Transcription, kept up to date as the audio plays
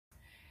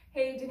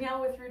Hey,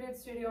 Danielle with Rooted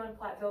Studio in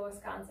Platteville,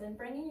 Wisconsin,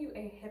 bringing you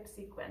a hip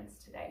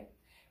sequence today.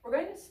 We're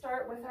going to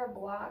start with our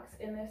blocks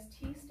in this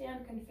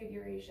T-stand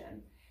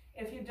configuration.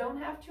 If you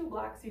don't have two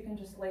blocks, you can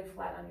just lay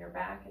flat on your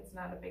back. It's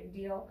not a big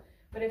deal.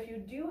 But if you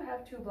do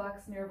have two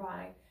blocks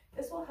nearby,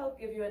 this will help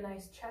give you a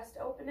nice chest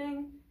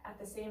opening at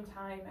the same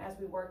time as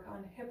we work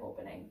on hip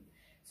opening.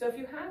 So if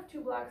you have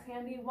two blocks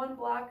handy, one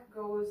block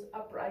goes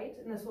upright,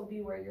 and this will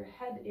be where your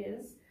head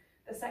is.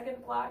 The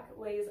second block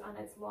lays on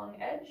its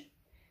long edge.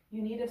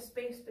 You need a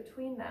space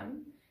between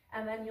them,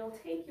 and then you'll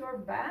take your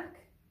back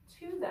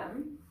to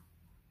them.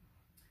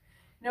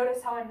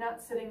 Notice how I'm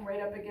not sitting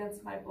right up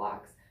against my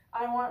blocks.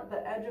 I want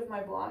the edge of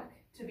my block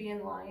to be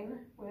in line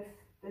with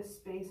this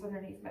space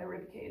underneath my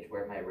rib cage,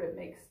 where my rib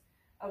makes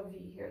a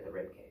V here, the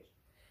rib cage.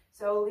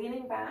 So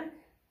leaning back,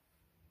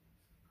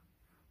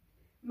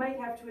 might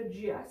have to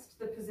adjust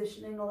the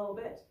positioning a little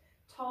bit.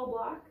 Tall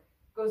block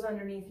goes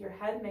underneath your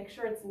head. Make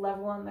sure it's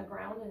level on the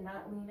ground and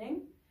not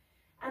leaning.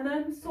 And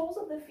then soles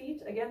of the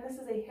feet, again, this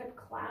is a hip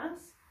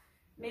class.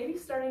 Maybe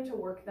starting to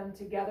work them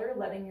together,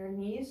 letting your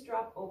knees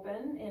drop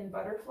open in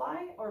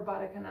butterfly or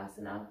Baddha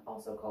Konasana,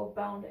 also called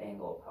bound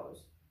angle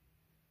pose.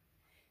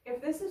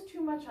 If this is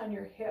too much on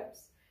your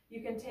hips,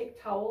 you can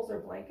take towels or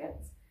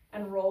blankets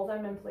and roll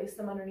them and place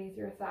them underneath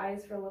your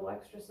thighs for a little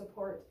extra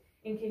support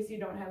in case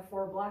you don't have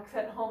 4 blocks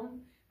at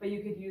home, but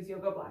you could use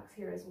yoga blocks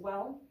here as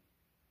well.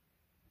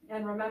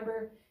 And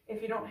remember,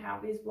 if you don't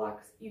have these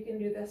blocks, you can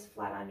do this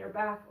flat on your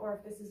back, or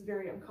if this is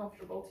very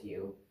uncomfortable to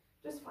you,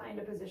 just find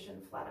a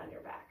position flat on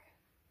your back.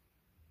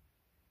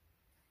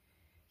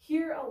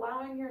 Here,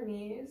 allowing your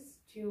knees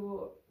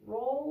to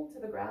roll to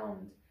the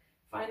ground,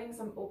 finding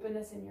some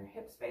openness in your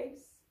hip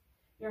space.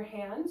 Your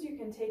hands you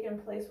can take in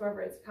place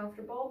wherever it's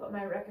comfortable, but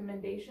my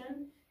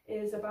recommendation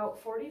is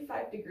about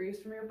 45 degrees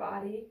from your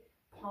body,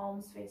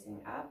 palms facing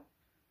up.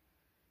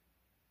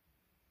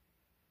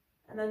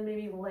 And then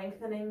maybe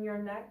lengthening your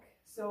neck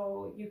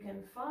so you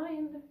can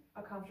find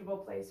a comfortable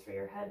place for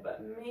your head,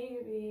 but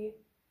maybe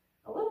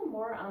a little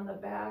more on the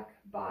back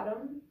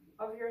bottom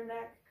of your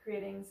neck,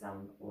 creating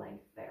some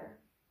length there.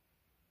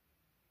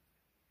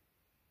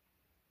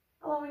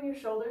 Allowing your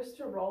shoulders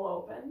to roll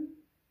open.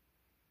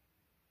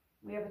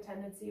 We have a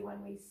tendency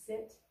when we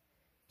sit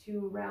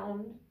to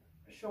round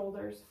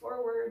shoulders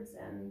forwards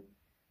and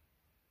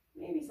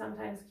maybe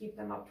sometimes keep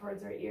them up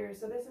towards our ears.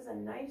 So this is a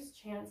nice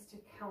chance to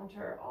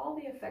counter all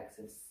the effects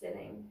of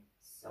sitting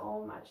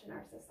so much in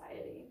our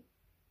society.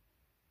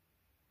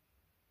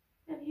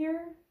 And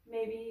here,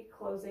 maybe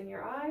closing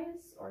your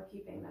eyes or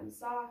keeping them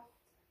soft.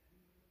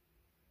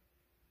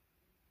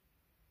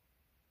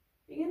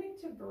 Beginning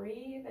to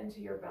breathe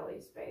into your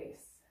belly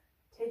space,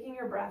 taking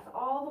your breath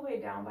all the way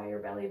down by your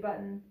belly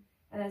button.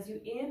 And as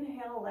you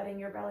inhale, letting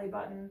your belly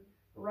button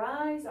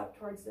rise up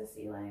towards the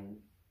ceiling.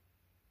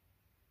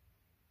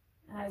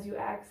 And as you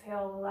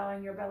exhale,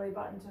 allowing your belly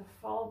button to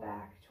fall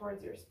back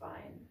towards your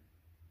spine.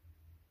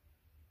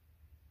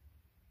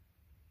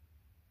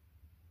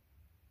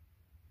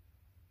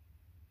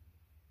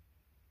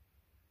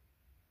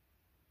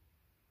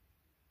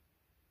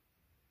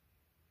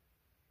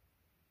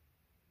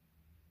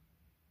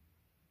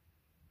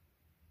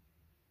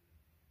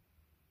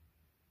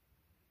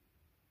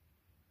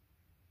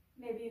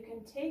 Maybe you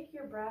can take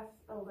your breath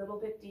a little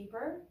bit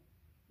deeper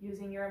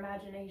using your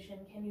imagination.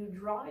 Can you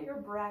draw your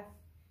breath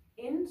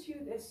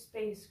into this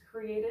space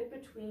created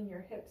between your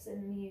hips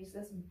and knees,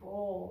 this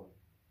bowl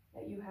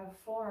that you have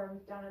formed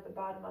down at the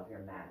bottom of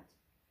your mat?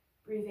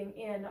 Breathing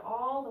in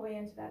all the way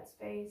into that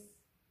space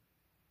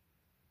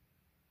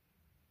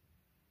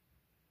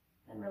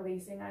and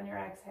releasing on your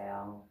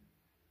exhale.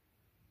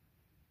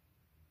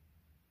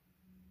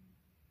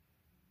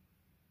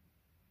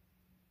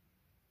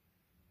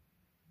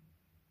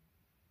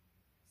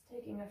 Just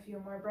taking a few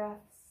more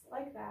breaths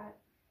like that.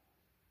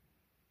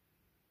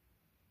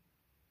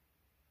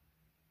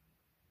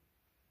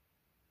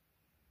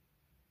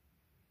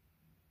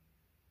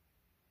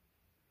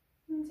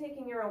 And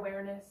taking your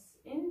awareness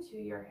into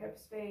your hip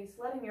space,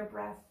 letting your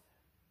breath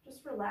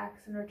just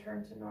relax and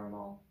return to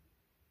normal.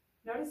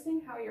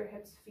 Noticing how your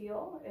hips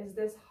feel. Is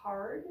this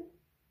hard?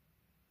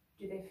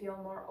 Do they feel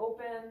more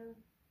open?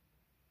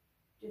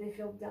 Do they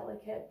feel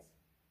delicate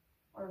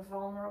or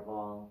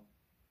vulnerable?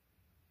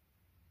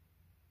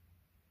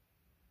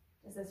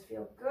 Does this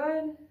feel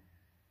good?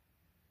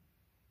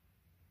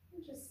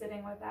 And just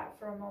sitting with that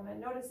for a moment,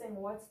 noticing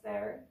what's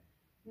there,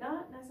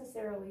 not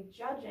necessarily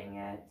judging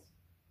it,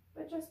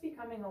 but just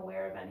becoming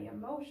aware of any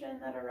emotion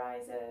that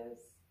arises,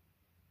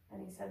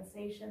 any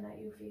sensation that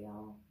you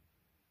feel.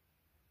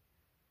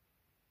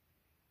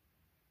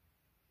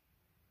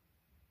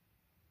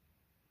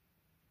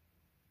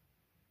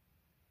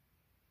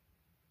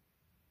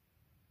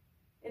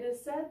 It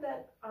is said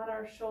that on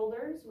our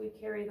shoulders, we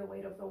carry the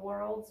weight of the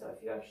world. So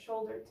if you have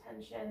shoulder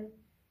tension,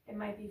 it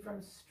might be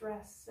from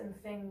stress and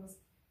things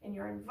in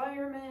your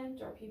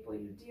environment or people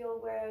you deal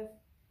with.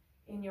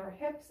 In your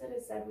hips, it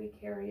is said we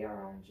carry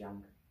our own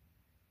junk.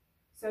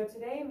 So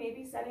today,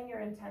 maybe setting your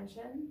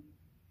intention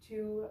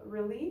to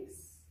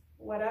release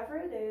whatever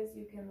it is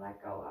you can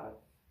let go of.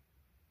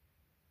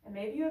 And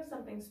maybe you have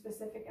something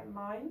specific in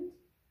mind,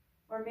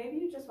 or maybe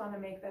you just want to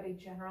make that a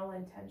general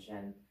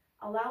intention,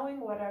 allowing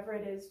whatever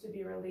it is to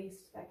be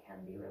released that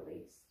can be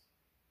released.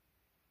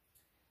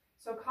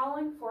 So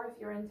calling forth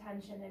your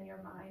intention in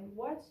your mind,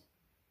 what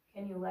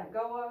can you let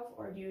go of,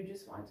 or do you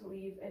just want to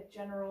leave a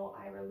general,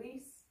 I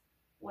release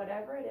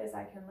whatever it is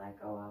I can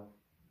let go of?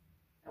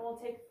 And we'll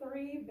take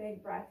 3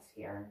 big breaths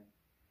here.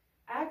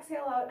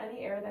 Exhale out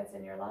any air that's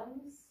in your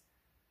lungs.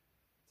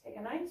 Take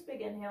a nice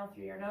big inhale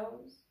through your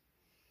nose.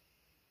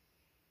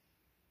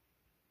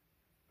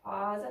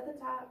 Pause at the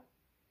top.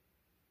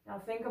 Now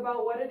think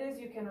about what it is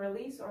you can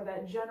release, or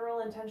that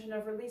general intention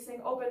of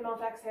releasing. Open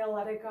mouth, exhale,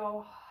 let it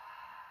go.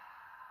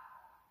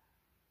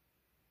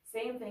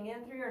 Same thing,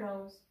 in through your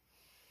nose.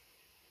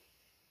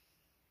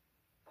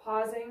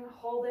 Pausing,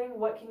 holding,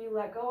 what can you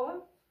let go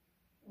of?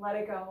 Let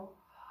it go.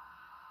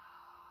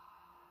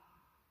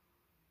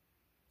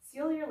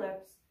 Seal your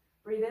lips.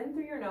 Breathe in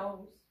through your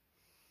nose.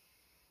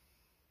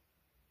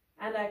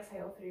 And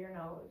exhale through your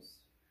nose.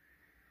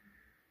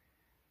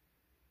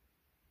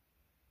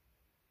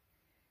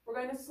 We're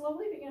going to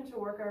slowly begin to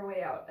work our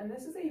way out. And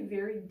this is a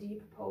very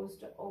deep pose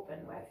to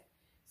open with.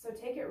 So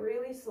take it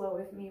really slow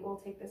with me. We'll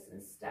take this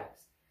in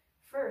steps.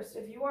 First,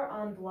 if you are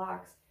on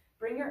blocks,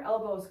 bring your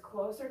elbows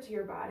closer to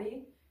your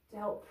body to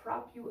help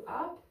prop you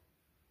up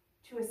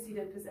to a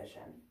seated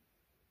position.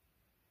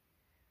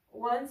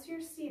 Once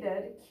you're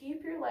seated,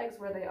 keep your legs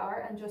where they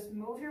are and just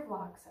move your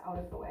blocks out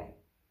of the way.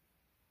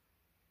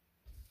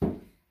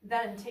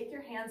 Then take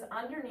your hands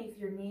underneath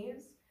your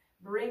knees,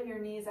 bring your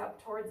knees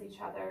up towards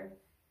each other,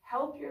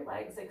 help your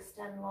legs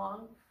extend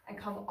long and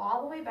come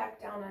all the way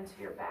back down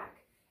onto your back.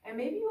 And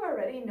maybe you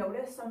already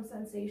noticed some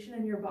sensation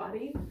in your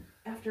body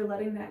after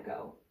letting that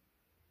go.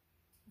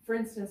 For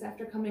instance,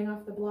 after coming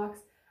off the blocks,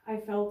 I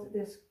felt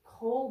this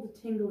cold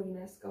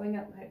tingliness going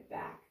up my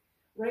back,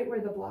 right where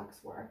the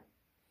blocks were.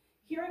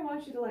 Here I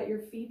want you to let your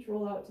feet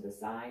roll out to the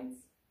sides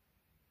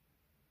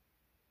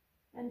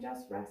and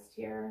just rest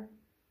here,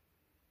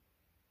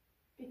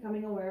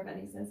 becoming aware of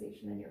any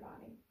sensation in your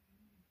body.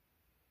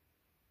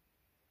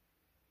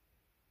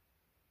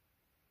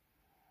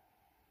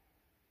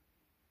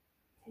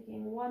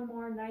 Taking one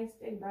more nice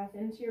big breath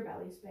into your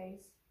belly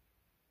space.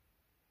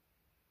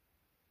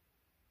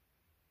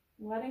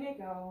 Letting it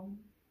go.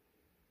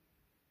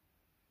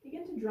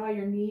 Begin to draw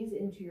your knees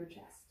into your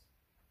chest.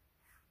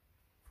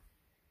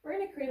 We're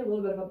going to create a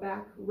little bit of a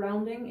back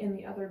rounding in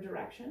the other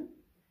direction.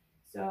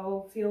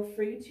 So feel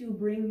free to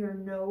bring your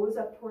nose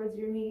up towards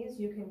your knees.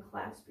 You can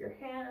clasp your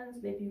hands.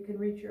 Maybe you can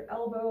reach your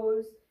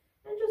elbows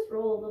and just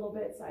roll a little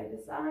bit side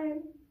to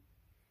side.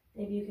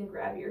 Maybe you can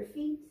grab your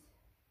feet,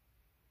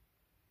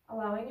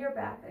 allowing your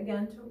back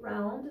again to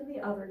round in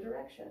the other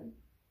direction.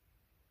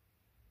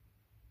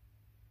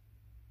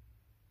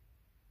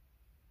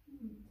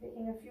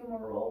 Taking a few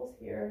more rolls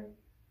here.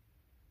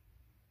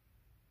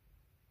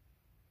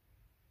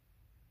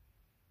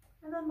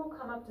 And then we'll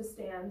come up to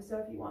stand. So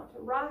if you want to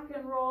rock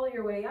and roll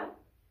your way up,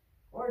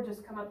 or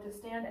just come up to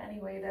stand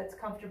any way that's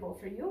comfortable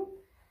for you,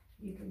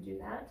 you can do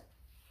that.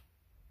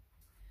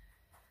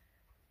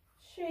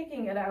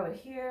 Shaking it out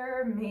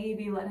here,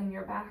 maybe letting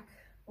your back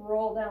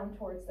roll down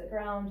towards the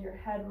ground, your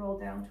head roll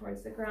down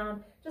towards the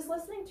ground, just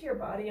listening to your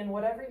body and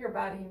whatever your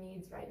body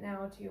needs right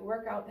now to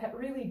work out that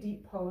really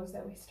deep pose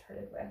that we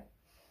started with.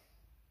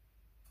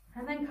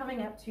 And then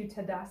coming up to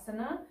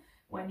Tadasana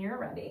when you're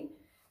ready.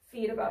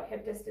 Feet about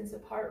hip distance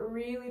apart,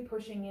 really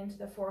pushing into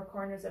the 4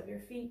 corners of your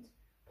feet,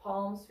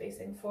 palms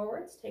facing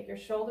forwards. Take your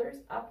shoulders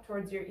up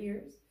towards your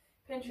ears,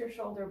 pinch your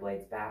shoulder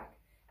blades back,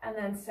 and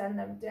then send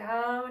them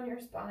down your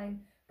spine.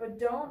 But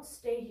don't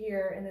stay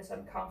here in this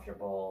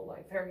uncomfortable,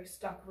 like very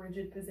stuck,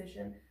 rigid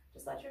position.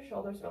 Just let your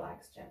shoulders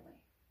relax gently.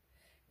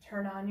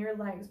 Turn on your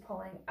legs,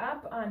 pulling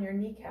up on your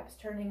kneecaps,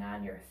 turning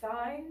on your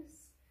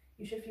thighs.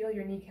 You should feel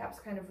your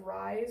kneecaps kind of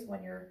rise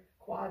when your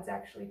quads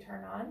actually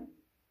turn on.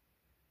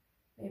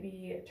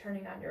 Maybe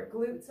turning on your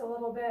glutes a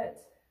little bit,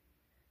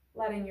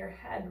 letting your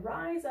head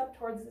rise up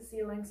towards the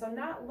ceiling. So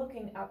not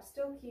looking up,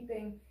 still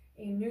keeping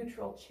a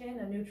neutral chin,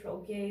 a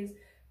neutral gaze,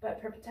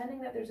 but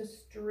pretending that there's a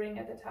string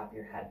at the top of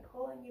your head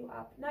pulling you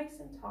up nice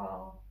and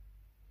tall.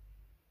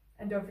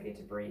 And don't forget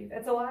to breathe.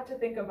 It's a lot to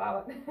think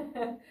about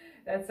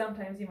that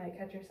sometimes you might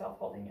catch yourself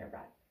holding your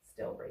breath.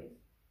 Still breathe.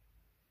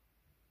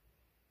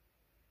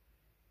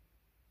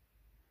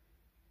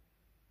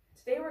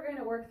 Today we're going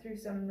to work through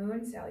some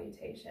moon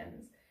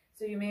salutations.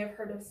 So you may have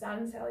heard of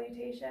sun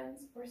salutations.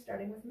 We're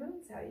starting with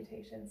moon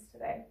salutations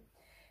today.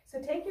 So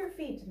take your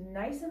feet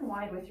nice and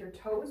wide with your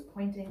toes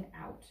pointing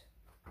out.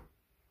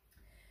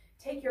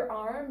 Take your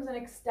arms and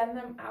extend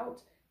them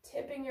out,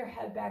 tipping your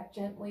head back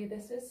gently.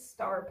 This is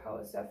star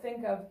pose. So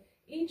think of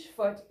each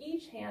foot,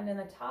 each hand in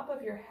the top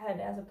of your head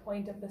as a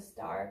point of the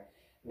star.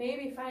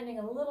 Maybe finding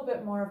a little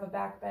bit more of a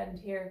back bend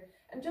here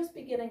and just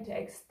beginning to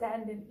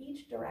extend in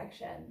each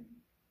direction.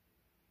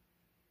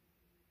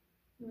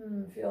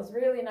 Feels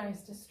really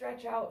nice to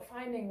stretch out,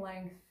 finding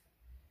length.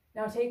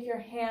 Now take your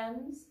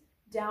hands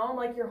down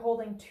like you're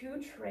holding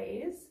 2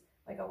 trays,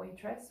 like a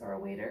waitress or a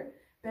waiter.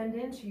 Bend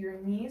into your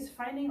knees,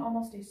 finding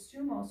almost a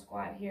sumo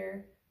squat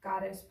here,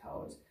 goddess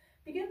pose.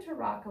 Begin to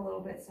rock a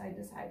little bit side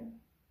to side.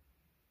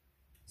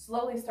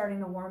 Slowly starting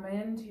to warm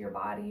into your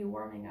body,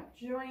 warming up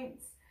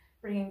joints,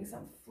 bringing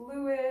some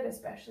fluid,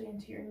 especially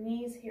into your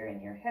knees, here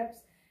in your hips.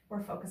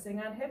 We're focusing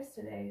on hips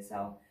today,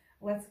 so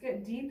let's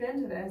get deep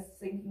into this,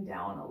 sinking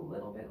down a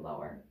little bit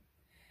lower.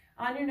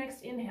 On your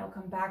next inhale,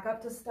 come back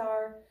up to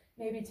star,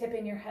 maybe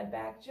tipping your head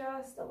back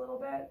just a little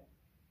bit.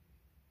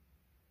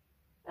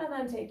 And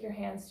then take your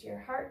hands to your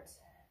heart.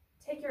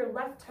 Take your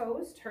left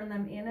toes, turn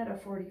them in at a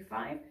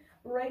 45.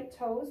 Right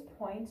toes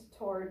point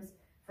towards,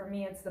 for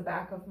me, it's the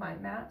back of my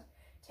mat.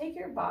 Take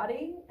your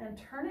body and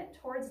turn it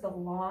towards the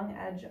long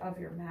edge of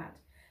your mat.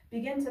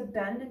 Begin to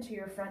bend into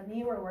your front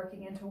knee. We're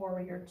working into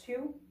warrior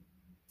two.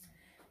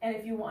 And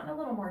if you want a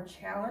little more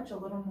challenge, a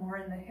little more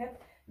in the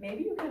hip,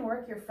 maybe you can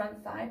work your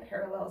front thigh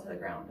parallel to the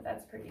ground.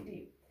 That's pretty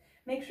deep.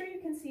 Make sure you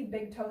can see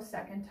big toe,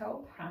 second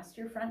toe past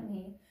your front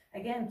knee.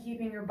 Again,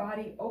 keeping your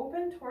body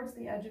open towards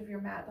the edge of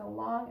your mat, the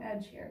long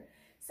edge here.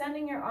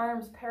 Sending your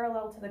arms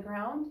parallel to the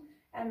ground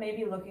and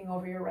maybe looking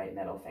over your right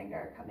middle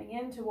finger, coming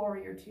into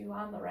warrior two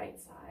on the right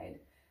side.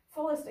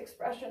 Fullest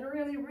expression,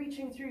 really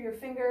reaching through your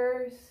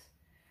fingers,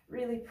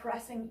 really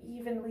pressing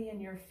evenly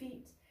in your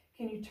feet.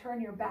 Can you turn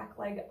your back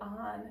leg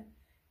on,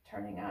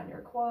 turning on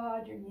your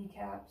quad, your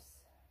kneecaps,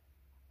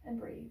 and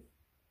breathe.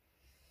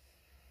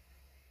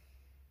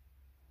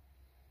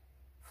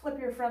 Flip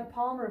your front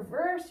palm,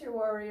 reverse your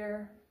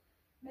warrior.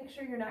 Make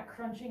sure you're not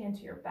crunching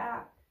into your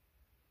back.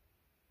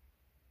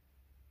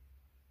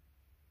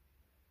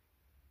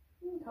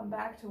 Come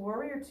back to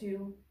warrior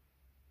two.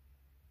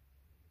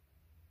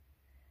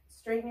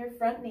 Straighten your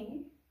front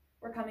knee.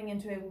 We're coming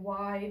into a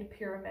wide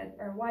pyramid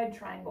or wide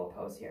triangle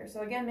pose here.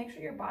 So again, make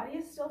sure your body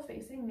is still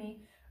facing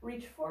me.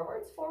 Reach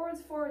forwards,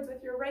 forwards, forwards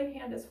with your right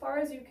hand as far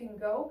as you can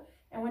go.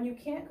 And when you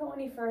can't go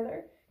any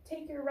further,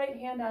 take your right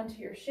hand onto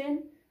your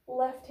shin,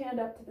 left hand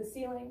up to the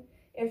ceiling.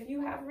 If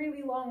you have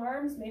really long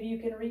arms, maybe you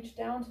can reach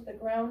down to the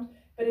ground.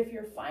 But if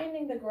you're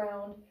finding the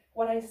ground,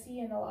 what I see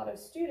in a lot of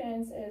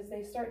students is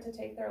they start to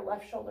take their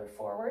left shoulder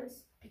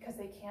forwards because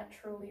they can't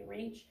truly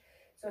reach.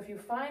 So if you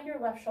find your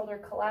left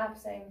shoulder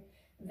collapsing,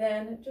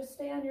 then just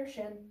stay on your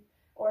shin.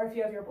 Or if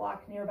you have your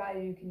block nearby,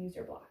 you can use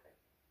your block.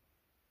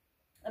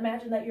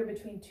 Imagine that you're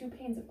between two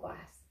panes of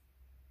glass.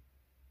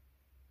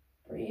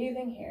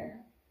 Breathing here.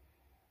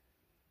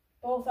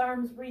 Both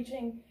arms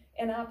reaching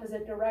in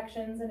opposite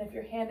directions, and if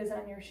your hand is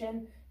on your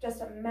shin,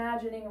 just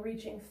imagining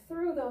reaching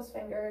through those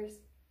fingers.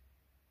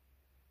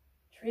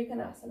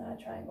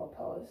 Trikonasana, triangle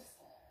pose.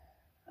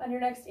 On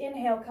your next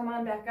inhale, come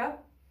on back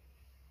up.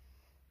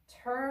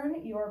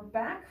 Turn your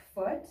back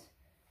foot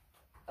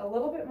a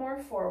little bit more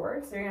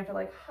forward, so you're gonna have to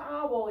like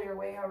hobble your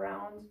way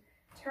around,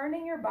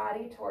 turning your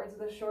body towards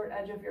the short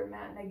edge of your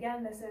mat. And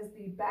again, this is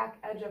the back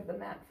edge of the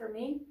mat for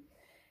me.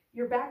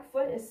 Your back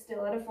foot is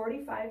still at a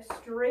 45.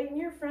 Straighten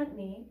your front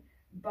knee.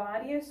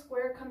 Body is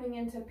square, coming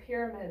into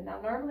pyramid. Now,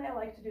 normally I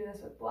like to do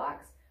this with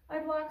blocks. My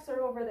blocks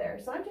are over there.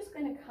 So I'm just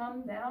going to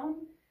come down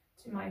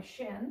to my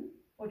shin,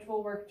 which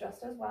will work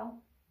just as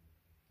well.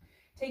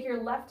 Take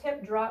your left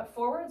hip, draw it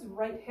forwards.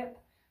 Right hip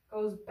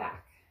goes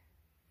back.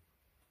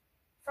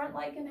 Front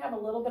leg can have a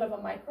little bit of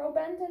a micro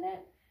bend in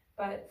it,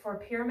 but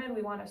for pyramid,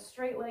 we want a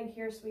straight leg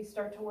here. So we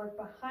start to work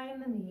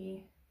behind the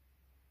knee,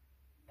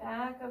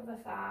 back of the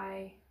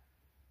thigh,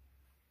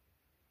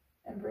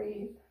 and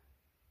breathe.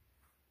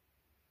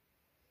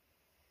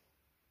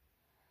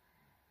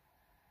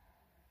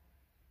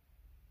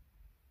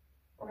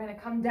 We're going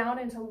to come down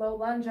into low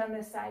lunge on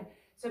this side.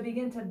 So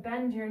begin to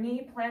bend your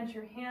knee, plant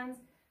your hands.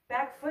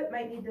 Back foot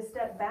might need to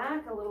step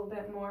back a little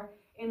bit more.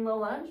 In low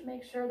lunge,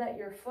 make sure that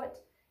your foot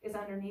is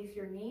underneath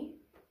your knee.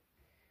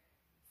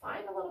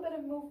 Find a little bit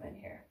of movement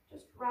here.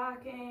 Just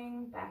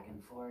rocking back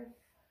and forth.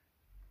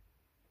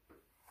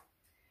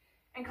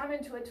 And come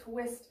into a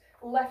twist.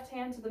 Left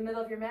hand to the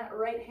middle of your mat,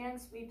 right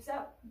hand sweeps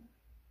up.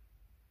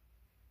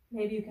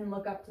 Maybe you can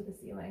look up to the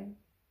ceiling.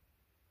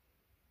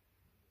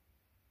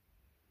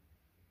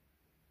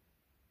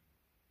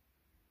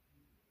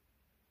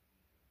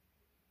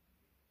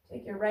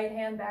 Take your right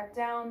hand back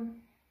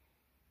down.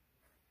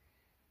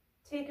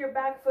 Take your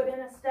back foot in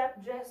a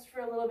step just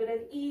for a little bit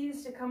of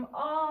ease to come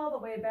all the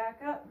way back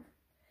up.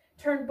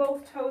 Turn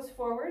both toes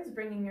forwards,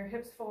 bringing your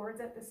hips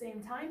forwards at the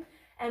same time,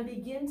 and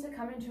begin to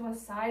come into a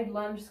side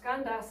lunge,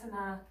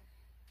 skandasana,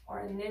 or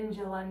a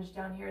ninja lunge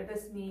down here.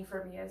 This knee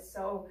for me is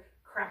so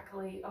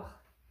crackly. Oh,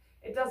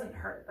 it doesn't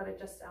hurt, but it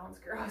just sounds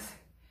gross.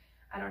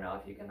 I don't know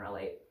if you can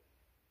relate.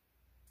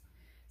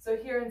 So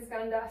here in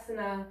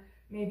skandasana,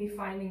 maybe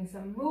finding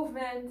some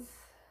movement,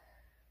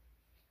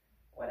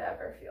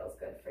 whatever feels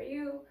good for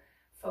you,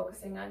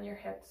 focusing on your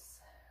hips.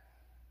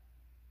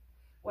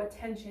 What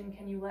tension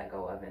can you let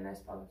go of in this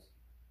pose?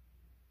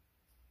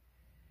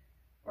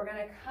 We're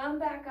gonna come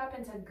back up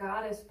into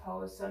goddess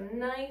pose. So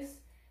nice,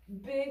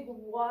 big,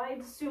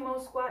 wide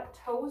sumo squat,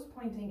 toes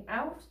pointing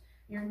out.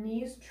 Your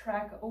knees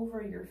track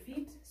over your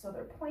feet, so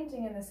they're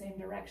pointing in the same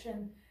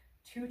direction.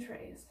 Two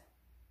trays.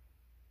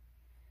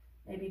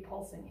 Maybe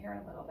pulsing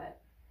here a little bit.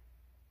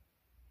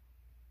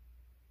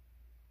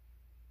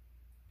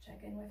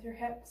 Check in with your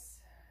hips.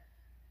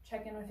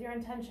 Check in with your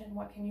intention.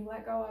 What can you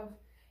let go of?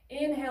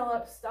 Inhale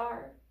up,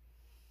 star.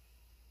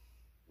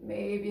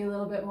 Maybe a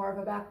little bit more of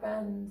a back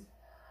bend.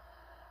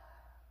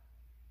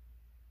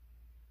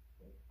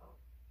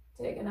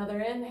 Take another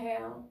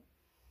inhale.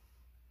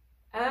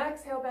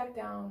 Exhale back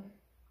down,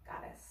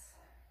 goddess.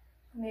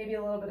 Maybe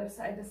a little bit of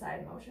side to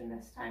side motion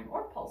this time,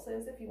 or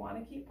pulses if you want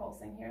to keep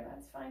pulsing here,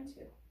 that's fine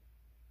too.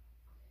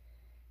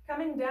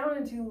 Coming down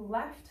into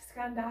left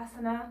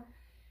skandasana,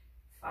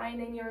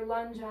 finding your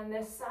lunge on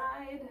this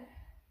side,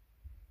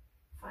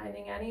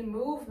 finding any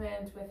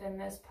movement within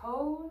this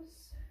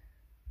pose.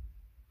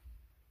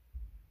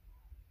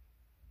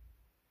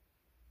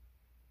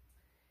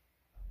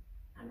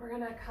 And we're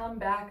gonna come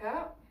back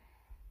up.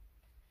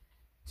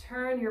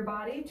 Turn your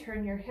body,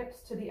 turn your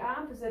hips to the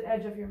opposite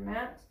edge of your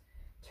mat.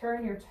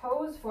 Turn your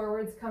toes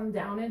forwards, come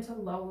down into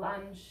low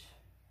lunge.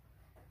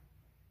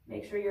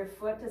 Make sure your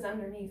foot is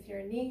underneath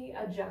your knee,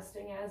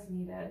 adjusting as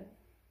needed.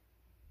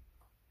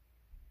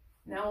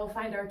 Now we'll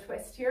find our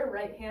twist here.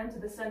 Right hand to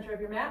the center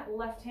of your mat,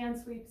 left hand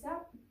sweeps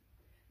up,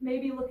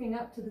 maybe looking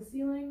up to the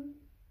ceiling.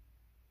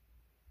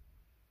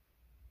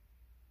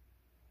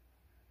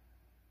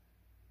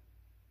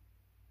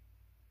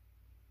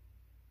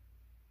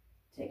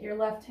 Take your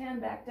left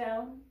hand back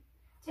down.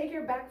 Take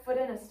your back foot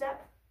in a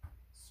step.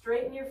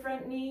 Straighten your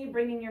front knee,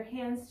 bringing your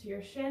hands to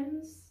your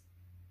shins.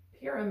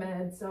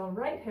 Pyramid, so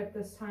right hip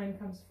this time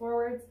comes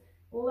forwards,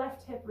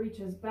 left hip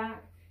reaches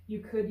back. You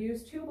could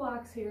use 2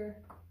 blocks here.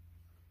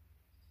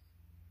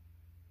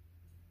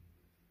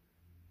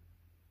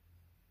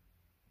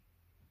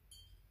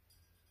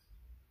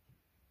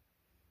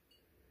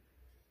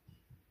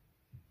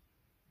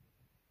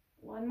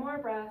 One more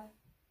breath.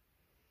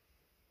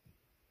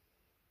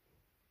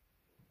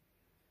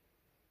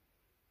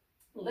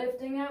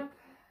 Lifting up,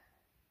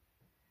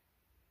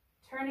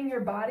 turning your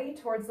body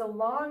towards the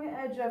long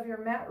edge of your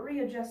mat.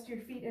 Readjust your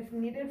feet if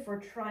needed for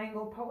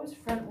triangle pose.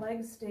 Front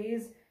leg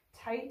stays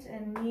tight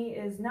and knee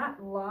is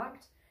not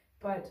locked,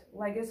 but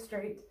leg is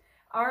straight.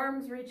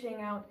 Arms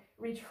reaching out.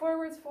 Reach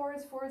forwards,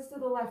 forwards, forwards to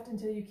the left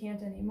until you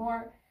can't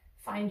anymore.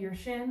 Find your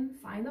shin,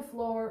 find the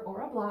floor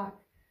or a block,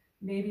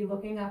 maybe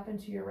looking up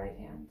into your right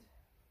hand.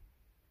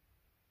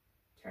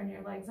 Turn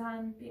your legs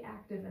on, be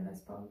active in this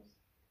pose.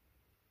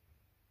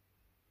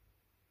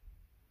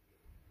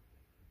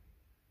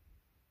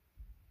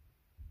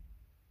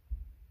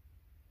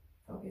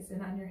 Focus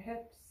in on your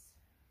hips.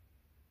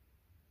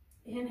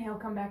 Inhale,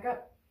 come back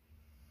up.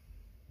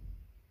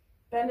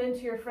 Bend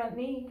into your front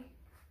knee,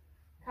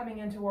 coming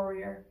into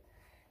warrior.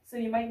 So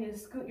you might need to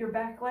scoot your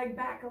back leg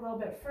back a little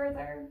bit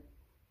further.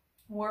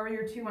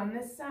 Warrior 2 on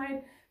this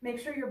side. Make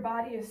sure your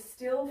body is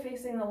still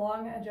facing the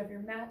long edge of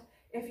your mat.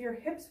 If your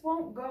hips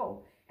won't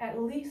go,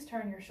 at least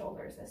turn your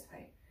shoulders this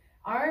way.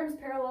 Arms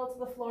parallel to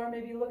the floor,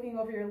 maybe looking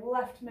over your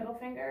left middle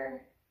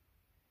finger.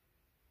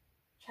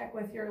 Check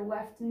with your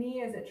left knee,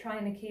 is it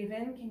trying to cave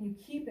in? Can you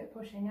keep it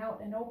pushing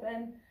out and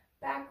open?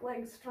 Back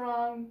leg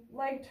strong,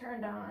 leg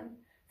turned on.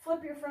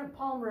 Flip your front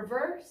palm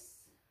reverse.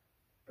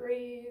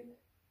 Breathe.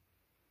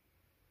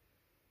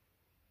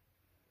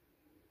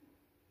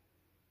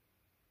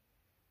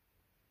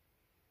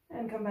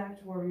 And come back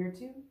to warrior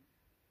 2.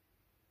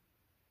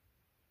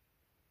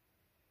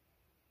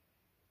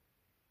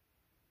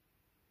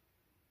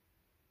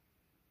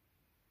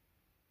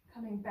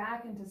 Coming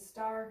back into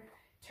star.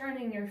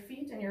 Turning your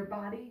feet and your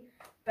body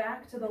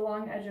back to the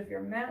long edge of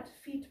your mat,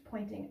 feet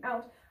pointing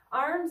out,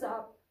 arms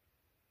up,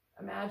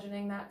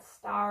 imagining that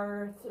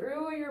star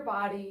through your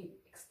body,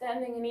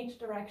 extending in each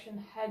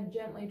direction, head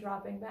gently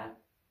dropping back.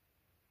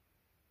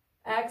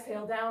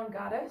 Exhale down,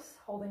 goddess,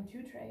 holding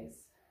 2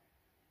 trays.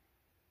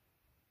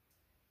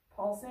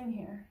 Pulsing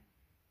here.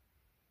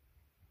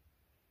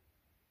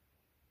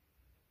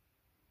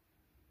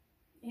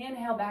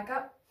 Inhale back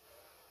up.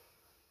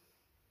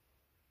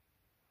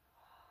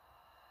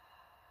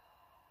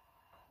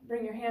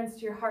 Bring your hands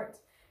to your heart.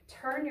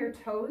 Turn your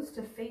toes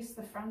to face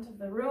the front of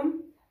the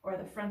room or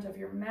the front of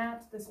your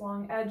mat, this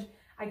long edge.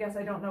 I guess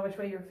I don't know which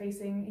way you're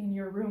facing in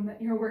your room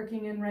that you're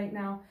working in right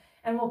now.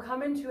 And we'll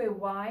come into a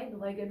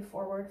wide-legged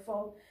forward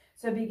fold.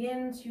 So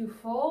begin to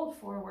fold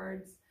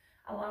forwards,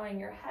 allowing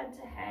your head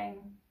to hang.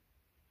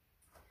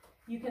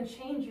 You can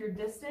change your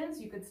distance.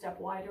 You could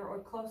step wider or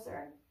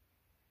closer.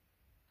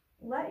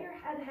 Let your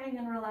head hang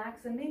and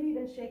relax, and maybe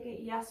even shake it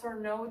yes or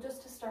no,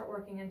 just to start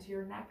working into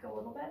your neck a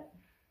little bit.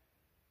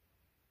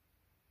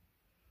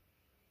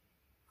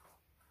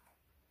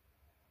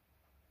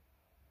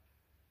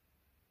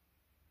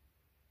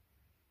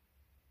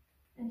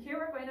 And here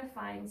we're going to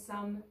find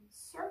some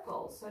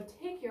circles. So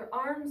take your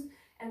arms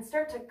and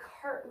start to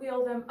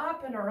cartwheel them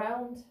up and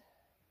around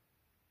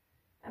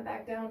and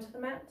back down to the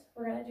mat.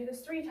 We're going to do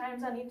this 3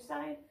 times on each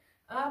side,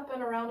 up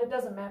and around. It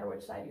doesn't matter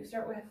which side you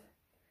start with.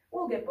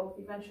 We'll get both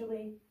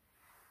eventually.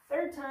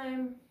 3rd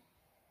time.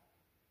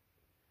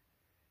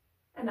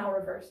 And now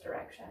reverse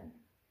direction.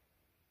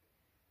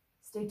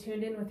 Stay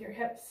tuned in with your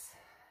hips.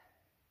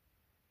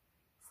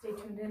 Stay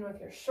tuned in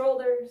with your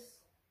shoulders.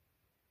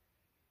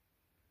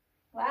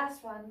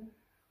 Last one.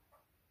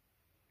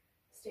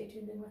 Stay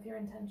tuned in with your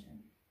intention.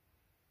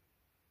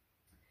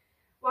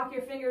 Walk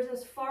your fingers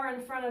as far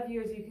in front of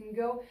you as you can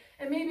go,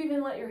 and maybe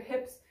even let your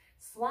hips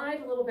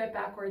slide a little bit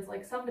backwards,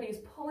 like somebody's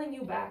pulling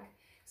you back.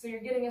 So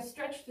you're getting a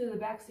stretch through the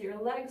backs of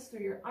your legs,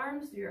 through your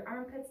arms, through your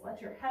armpits. Let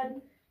your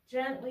head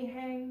gently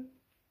hang.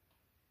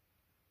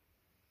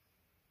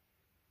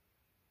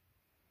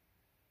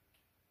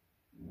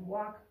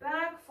 Walk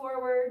back,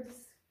 forwards,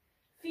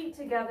 feet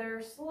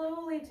together,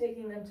 slowly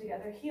taking them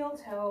together, heel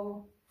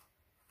toe.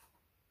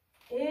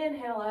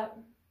 Inhale up.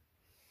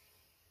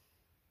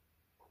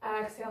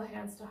 Exhale,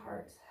 hands to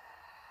heart.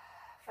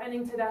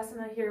 Finding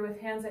Tadasana here with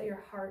hands at your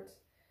heart,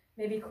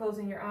 maybe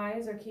closing your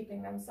eyes or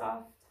keeping them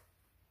soft.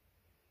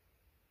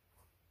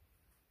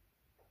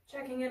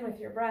 Checking in with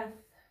your breath.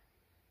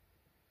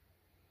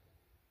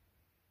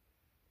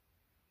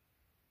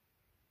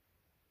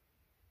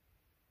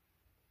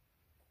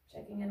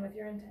 Checking in with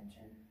your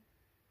intention.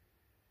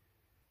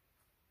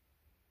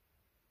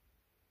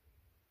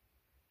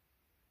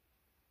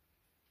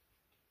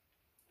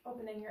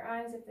 Opening your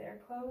eyes if they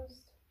are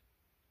closed.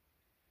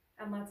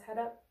 And let's head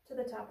up to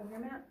the top of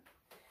your mat.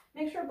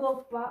 Make sure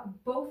both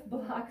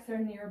blocks are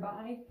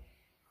nearby,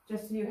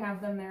 just so you have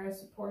them there as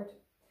support.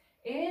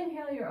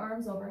 Inhale your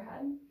arms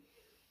overhead.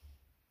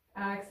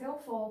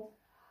 Exhale, fold.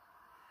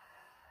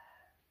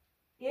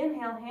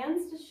 Inhale,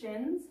 hands to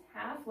shins,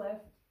 half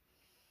lift.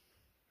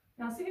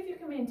 Now see if you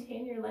can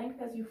maintain your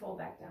length as you fold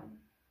back down.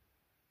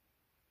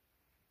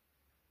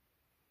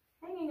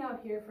 Hanging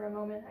out here for a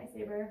moment, hi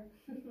Saber.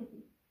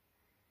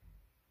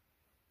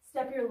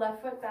 Step your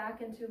left foot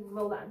back into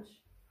low lunge.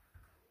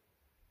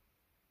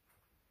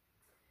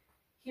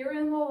 Here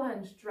in low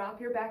lunge, drop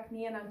your back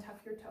knee and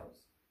untuck your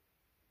toes.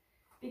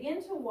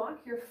 Begin to walk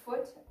your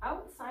foot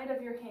outside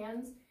of your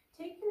hands.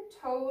 Take your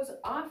toes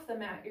off the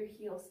mat, your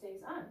heel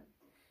stays on.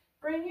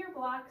 Bring your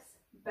blocks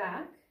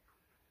back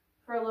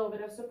for a little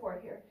bit of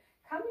support here.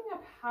 Coming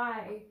up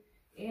high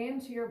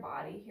into your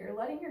body here,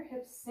 letting your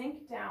hips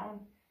sink down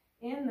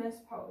in this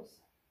pose.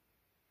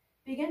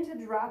 Begin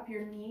to drop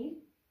your knee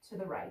to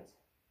the right,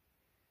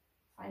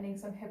 finding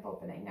some hip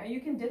opening. Now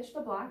you can ditch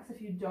the blocks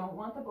if you don't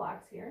want the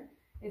blocks here.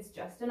 It's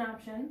just an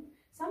option.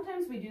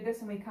 Sometimes we do this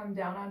and we come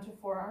down onto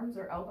forearms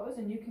or elbows,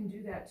 and you can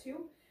do that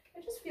too.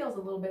 It just feels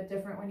a little bit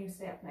different when you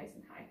stay up nice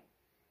and high.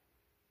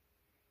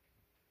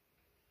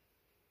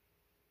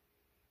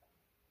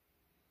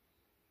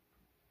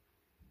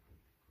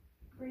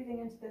 Breathing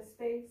into this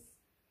space.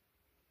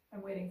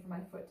 I'm waiting for my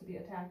foot to be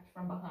attacked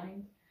from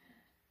behind.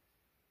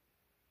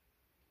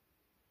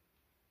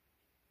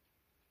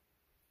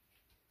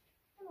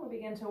 And we'll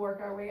begin to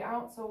work our way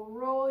out. So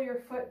roll your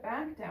foot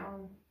back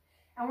down.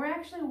 And we're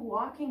actually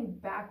walking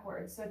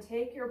backwards. So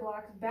take your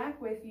blocks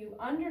back with you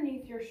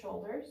underneath your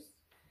shoulders.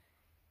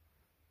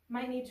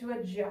 Might need to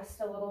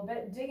adjust a little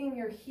bit, digging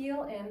your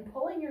heel in,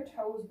 pulling your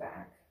toes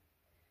back.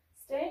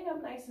 Staying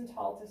up nice and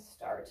tall to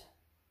start.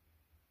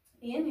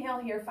 Inhale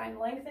here, find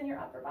length in your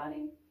upper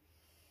body.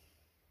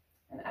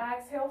 And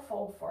exhale,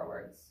 fold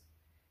forwards.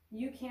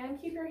 You can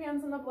keep your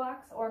hands on the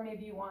blocks, or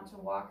maybe you want to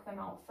walk them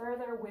out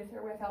further with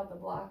or without the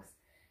blocks.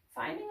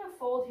 Finding a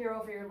fold here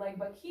over your leg,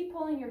 but keep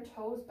pulling your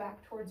toes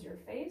back towards your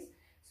face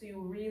so you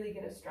really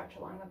get a stretch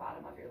along the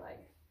bottom of your leg.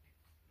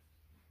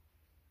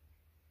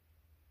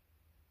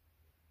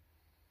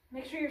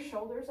 Make sure your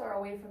shoulders are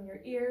away from your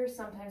ears.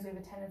 Sometimes we have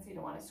a tendency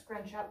to want to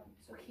scrunch up,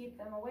 so keep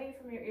them away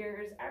from your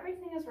ears.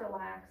 Everything is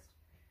relaxed.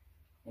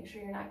 Make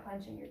sure you're not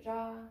clenching your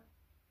jaw.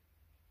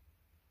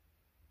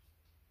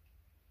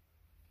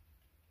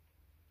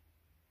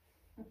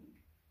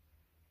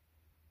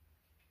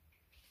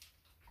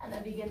 And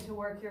then begin to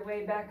work your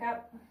way back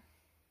up.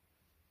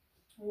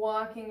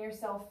 Walking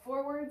yourself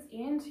forwards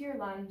into your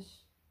lunge.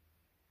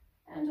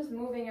 And just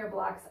moving your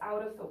blocks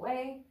out of the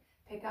way.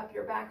 Pick up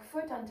your back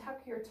foot,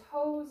 untuck your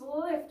toes,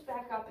 lift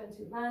back up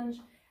into lunge.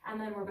 And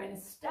then we're going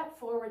to step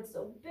forward.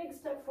 So big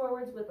step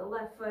forwards with the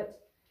left foot.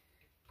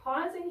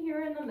 Pausing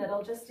here in the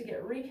middle just to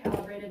get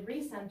recalibrated,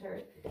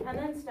 recentered. And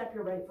then step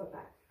your right foot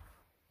back.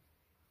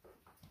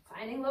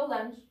 Finding low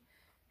lunge.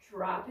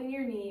 Dropping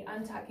your knee,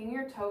 untucking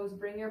your toes,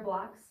 bring your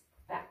blocks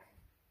back.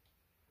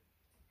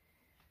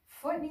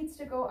 Foot needs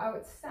to go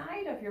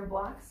outside of your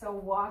block, so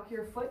walk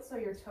your foot so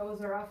your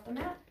toes are off the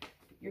mat,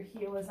 your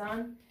heel is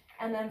on,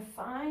 and then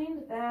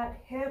find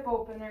that hip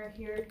opener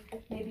here,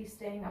 maybe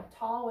staying up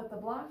tall with the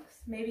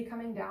blocks, maybe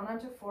coming down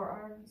onto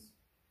forearms.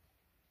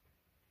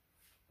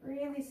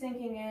 Really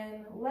sinking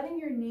in, letting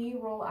your knee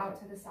roll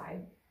out to the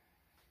side.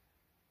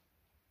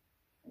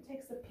 It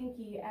takes the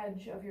pinky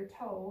edge of your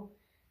toe,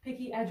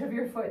 pinky edge of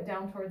your foot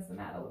down towards the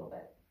mat a little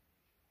bit.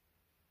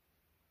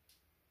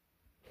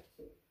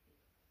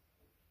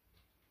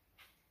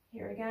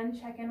 Here again,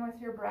 check in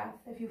with your breath.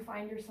 If you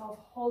find yourself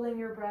holding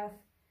your breath,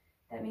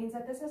 that means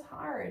that this is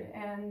hard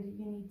and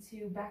you need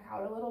to back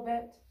out a little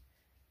bit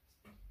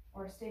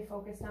or stay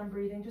focused on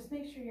breathing. Just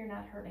make sure you're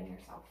not hurting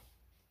yourself.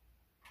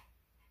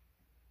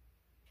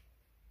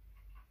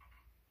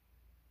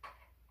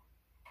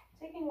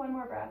 Taking one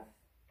more breath.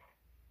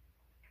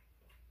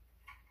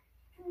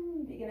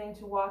 Beginning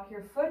to walk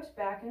your foot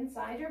back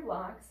inside your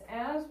blocks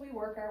as we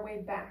work our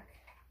way back.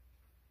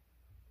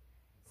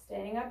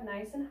 Staying up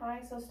nice and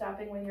high, so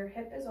stopping when your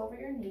hip is over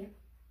your knee.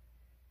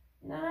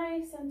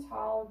 Nice and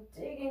tall,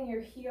 digging your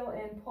heel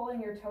in,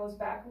 pulling your toes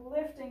back,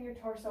 lifting your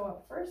torso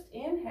up first.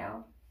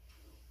 Inhale,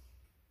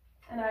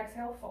 and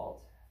exhale,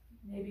 fold.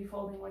 Maybe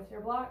folding with your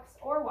blocks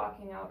or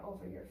walking out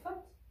over your foot.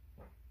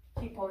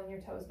 Keep pulling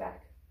your toes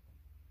back.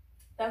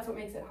 That's what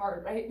makes it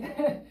hard,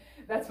 right?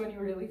 That's when you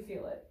really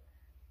feel it.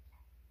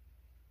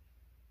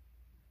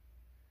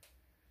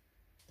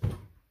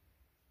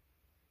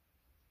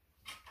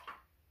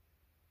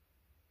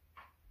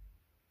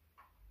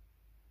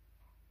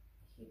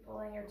 Keep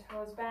pulling your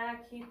toes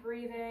back, keep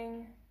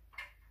breathing.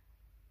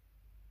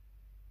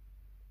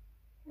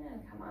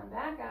 And come on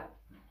back up.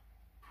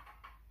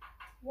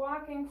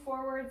 Walking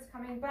forwards,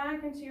 coming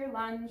back into your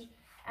lunge,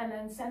 and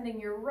then sending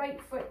your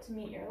right foot to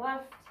meet your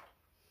left.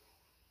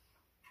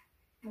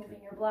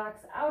 Moving your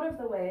blocks out of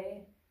the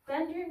way.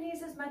 Bend your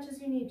knees as much as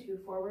you need to,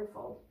 forward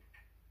fold.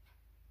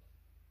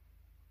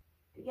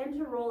 Begin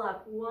to roll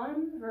up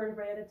one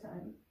vertebrae at a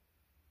time.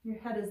 Your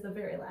head is the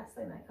very last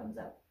thing that comes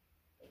up.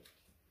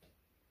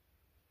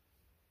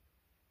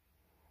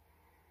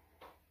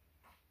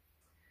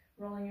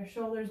 Rolling your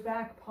shoulders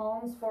back,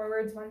 palms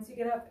forwards once you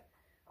get up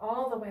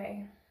all the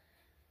way.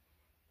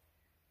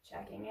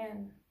 Checking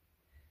in.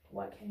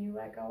 What can you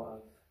let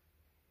go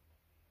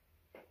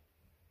of?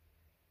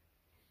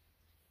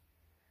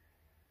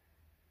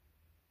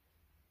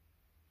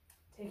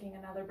 Taking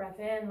another breath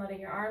in, letting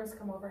your arms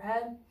come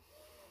overhead.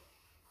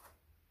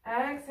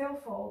 Exhale,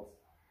 fold.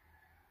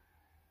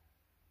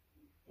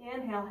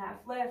 Inhale, half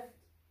lift.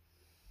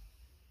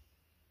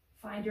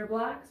 Find your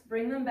blocks,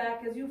 bring them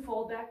back as you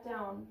fold back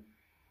down.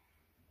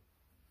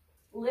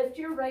 Lift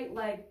your right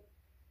leg.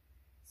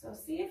 So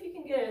see if you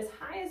can get it as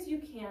high as you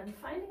can.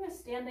 Finding a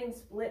standing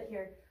split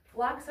here.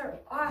 Blocks are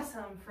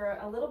awesome for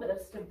a little bit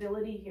of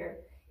stability here.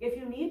 If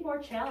you need more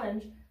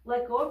challenge,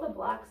 let go of the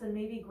blocks and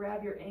maybe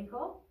grab your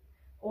ankle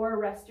or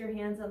rest your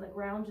hands on the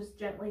ground, just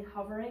gently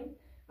hovering.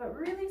 But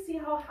really see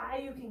how high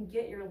you can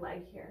get your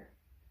leg here.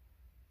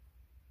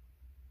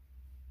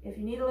 If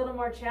you need a little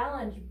more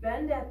challenge,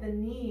 bend at the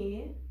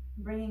knee,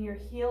 bringing your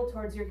heel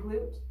towards your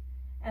glute,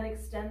 and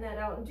extend that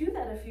out. Do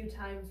that a few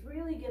times,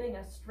 really getting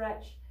a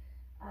stretch,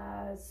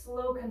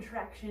 slow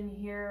contraction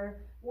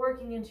here,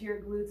 working into your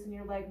glutes and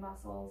your leg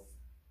muscles.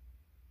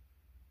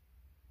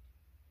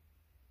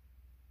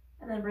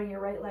 And then bring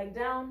your right leg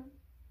down.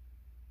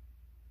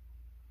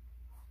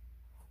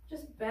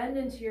 Just bend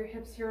into your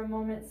hips here a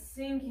moment,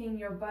 sinking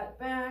your butt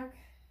back.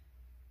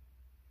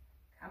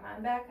 Come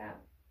on back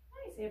up.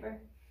 Hi, Saber.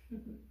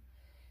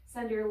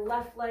 Send your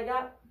left leg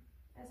up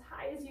as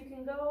high as you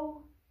can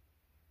go.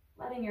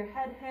 Letting your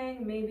head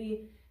hang,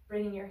 maybe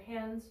bringing your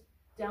hands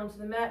down to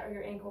the mat or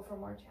your ankle for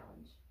more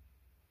challenge.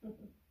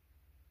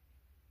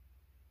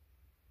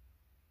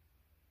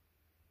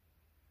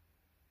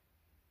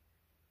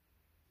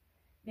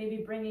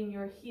 Maybe bringing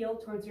your heel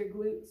towards your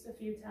glutes a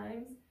few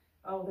times.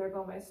 Oh, there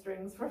go my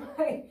strings for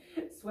my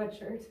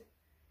sweatshirt.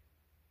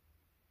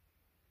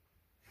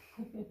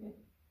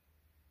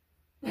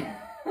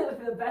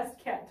 The best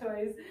cat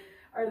toys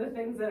are the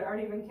things that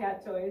aren't even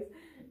cat toys.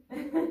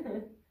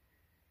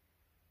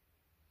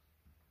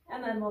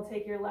 And then we'll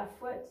take your left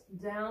foot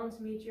down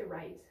to meet your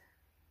right.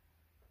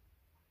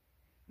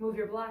 Move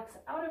your blocks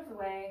out of the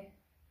way.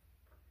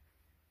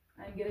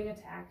 I'm getting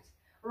attacked.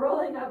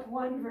 Rolling up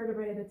one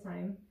vertebrae at a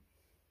time.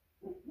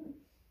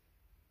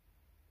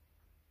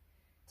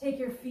 Take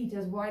your feet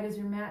as wide as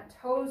your mat,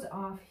 toes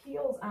off,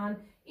 heels on.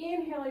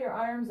 Inhale your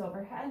arms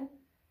overhead.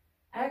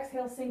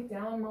 Exhale, sink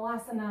down,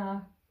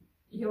 Malasana,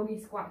 yogi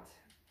squat.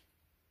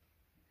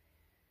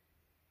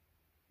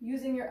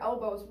 Using your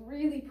elbows,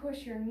 really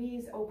push your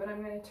knees open.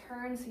 I'm going to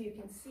turn so you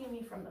can see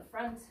me from the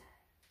front.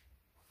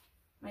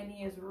 My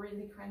knee is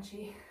really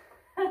crunchy.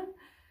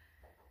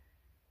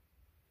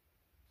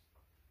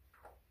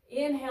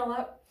 Inhale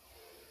up.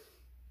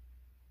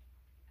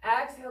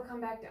 Exhale, come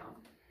back down.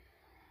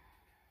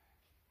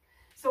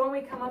 So when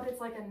we come up,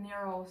 it's like a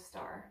narrow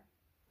star.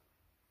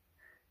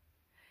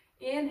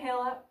 Inhale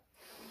up.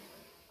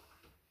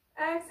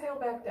 Exhale,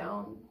 back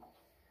down.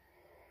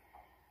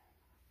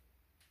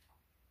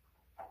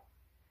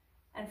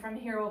 And from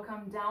here, we'll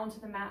come down to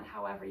the mat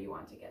however you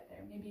want to get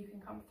there. Maybe you can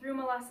come through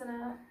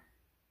Malasana.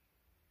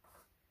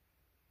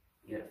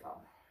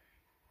 Beautiful.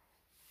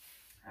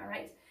 All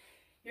right.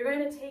 You're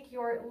going to take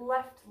your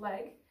left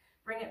leg,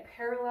 bring it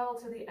parallel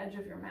to the edge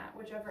of your mat,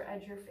 whichever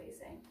edge you're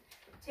facing.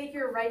 Take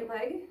your right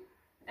leg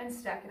and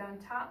stack it on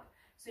top.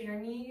 So your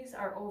knees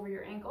are over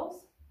your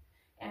ankles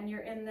and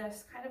you're in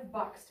this kind of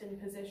boxed in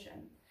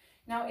position.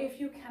 Now, if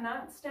you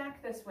cannot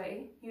stack this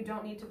way, you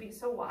don't need to be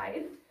so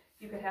wide.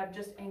 You could have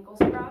just ankles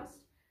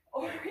crossed,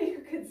 or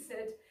you could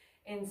sit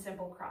in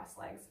simple cross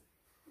legs.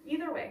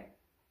 Either way.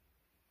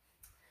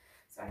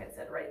 So I had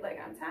said right leg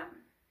on top.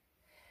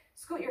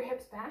 Scoot your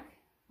hips back,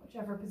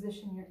 whichever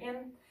position you're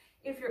in.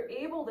 If you're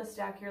able to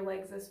stack your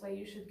legs this way,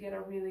 you should get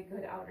a really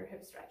good outer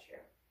hip stretch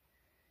here.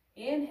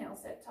 Inhale,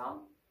 sit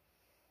tall.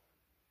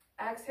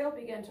 Exhale,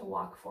 begin to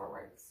walk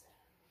forwards.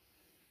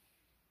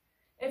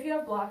 If you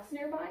have blocks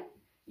nearby,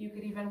 you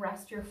could even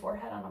rest your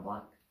forehead on a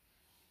block.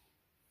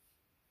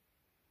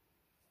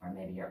 or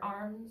maybe your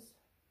arms.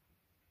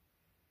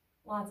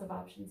 Lots of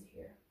options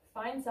here.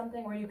 Find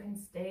something where you can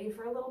stay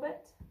for a little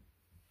bit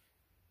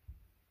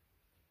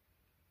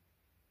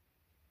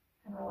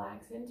and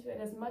relax into it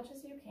as much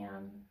as you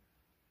can.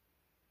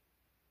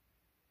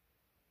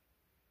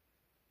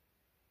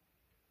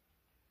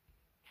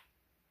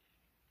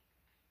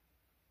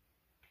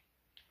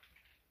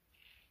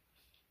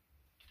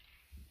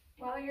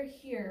 While you're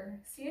here,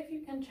 see if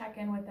you can check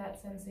in with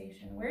that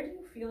sensation. Where do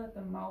you feel it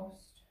the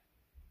most?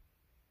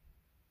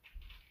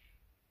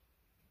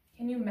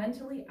 Can you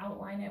mentally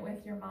outline it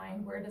with your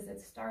mind? Where does it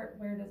start?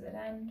 Where does it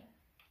end?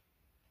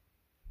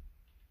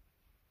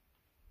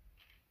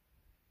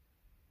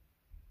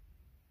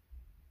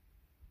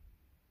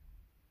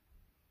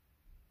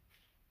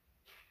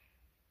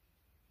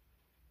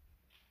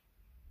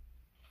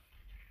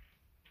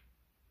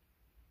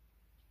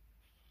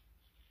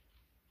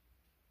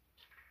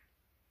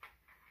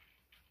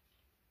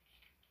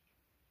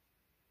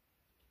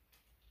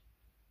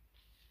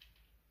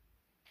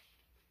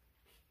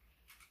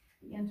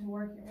 Begin to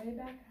work your way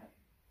back up.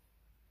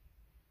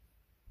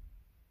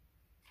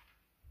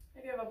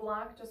 If you have a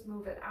block, just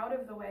move it out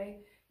of the way.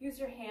 Use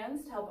your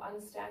hands to help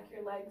unstack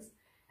your legs.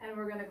 And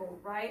we're going to go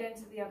right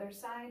into the other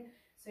side.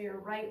 So your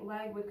right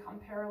leg would come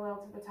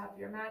parallel to the top of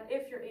your mat.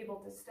 If you're able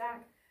to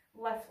stack,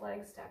 left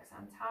leg stacks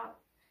on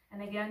top.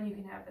 And again, you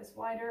can have this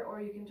wider,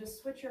 or you can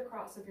just switch your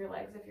cross of your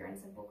legs if you're in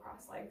simple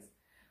cross legs.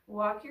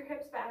 Walk your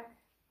hips back.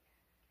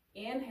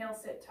 Inhale,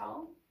 sit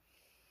tall.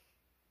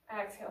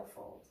 Exhale,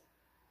 fold.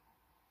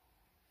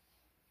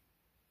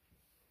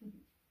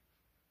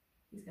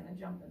 He's going to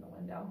jump in the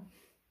window.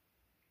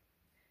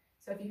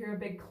 So if you hear a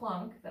big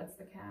clunk, that's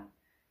the cat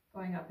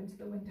going up into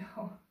the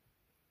window.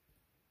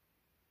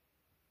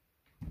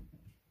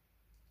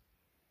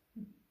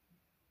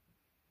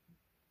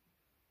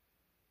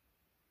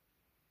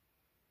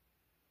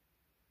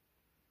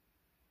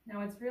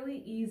 Now it's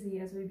really easy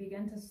as we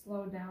begin to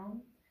slow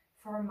down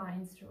for our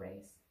minds to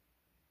race.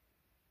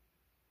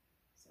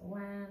 So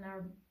when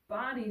our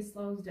body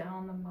slows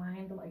down, the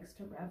mind likes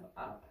to rev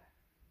up.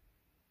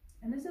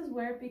 And this is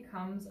where it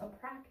becomes a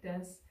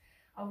practice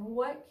of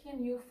what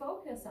can you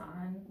focus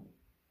on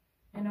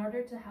in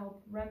order to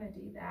help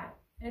remedy that.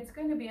 It's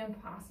going to be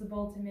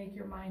impossible to make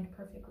your mind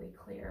perfectly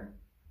clear.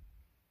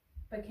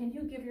 But can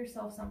you give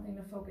yourself something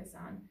to focus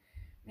on?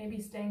 Maybe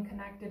staying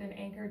connected and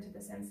anchored to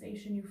the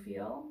sensation you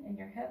feel in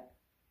your hip.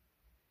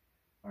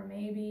 Or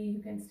maybe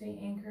you can stay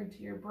anchored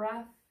to your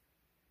breath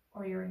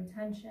or your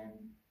intention.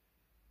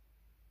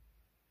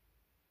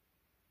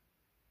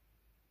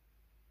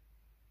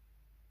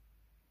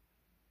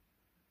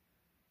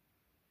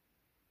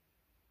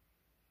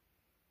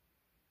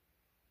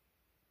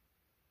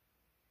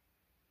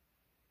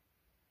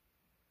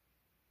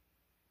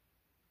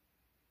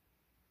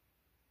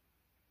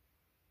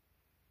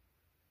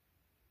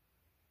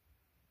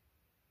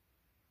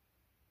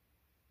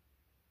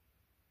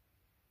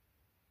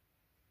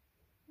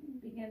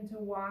 Begin to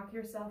walk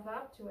yourself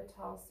up to a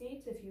tall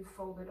seat if you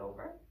fold it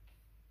over.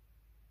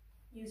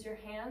 Use your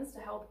hands to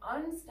help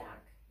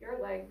unstack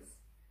your legs.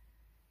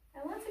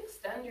 And let's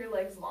extend your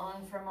legs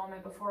long for a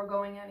moment before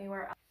going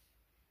anywhere else.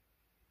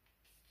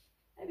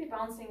 Maybe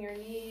bouncing your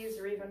knees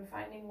or even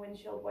finding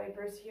windshield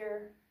wipers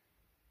here.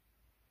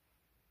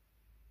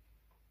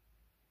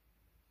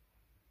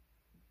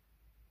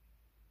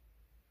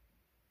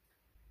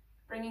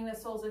 Bringing the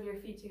soles of your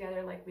feet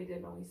together like we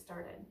did when we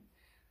started.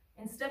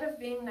 Instead of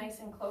being nice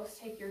and close,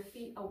 take your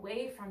feet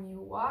away from you,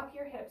 walk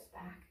your hips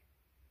back.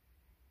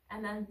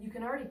 And then you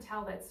can already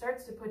tell that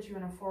starts to put you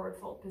in a forward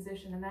fold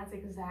position, and that's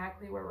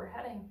exactly where we're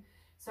heading.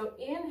 So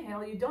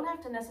inhale, you don't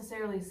have to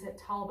necessarily sit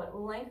tall, but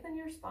lengthen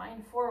your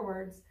spine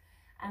forwards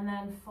and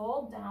then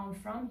fold down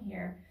from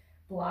here.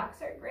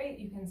 Blocks are great.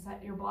 You can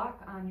set your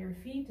block on your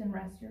feet and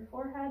rest your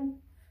forehead,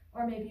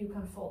 or maybe you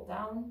can fold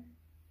down.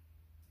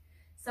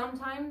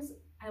 Sometimes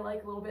I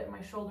like a little bit in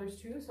my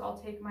shoulders too, so I'll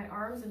take my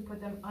arms and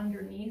put them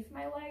underneath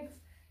my legs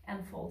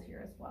and fold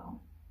here as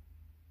well.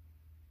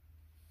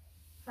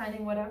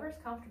 Finding whatever's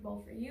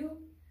comfortable for you,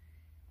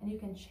 and you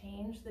can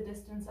change the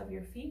distance of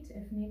your feet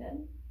if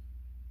needed.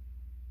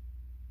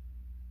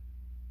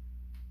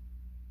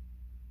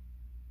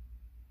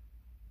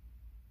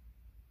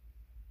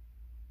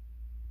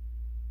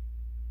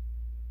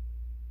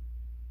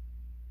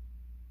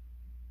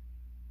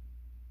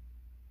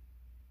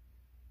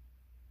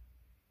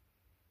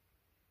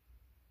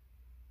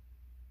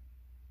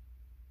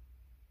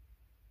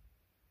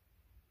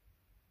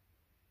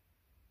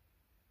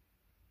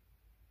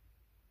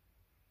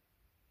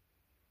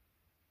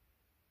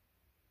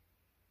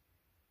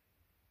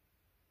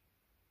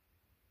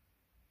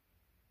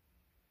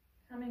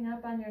 Coming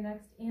up on your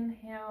next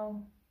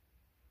inhale,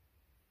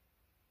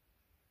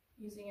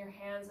 using your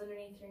hands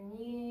underneath your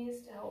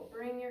knees to help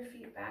bring your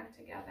feet back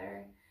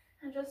together,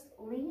 and just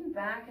lean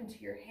back into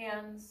your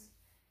hands.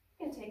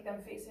 You can take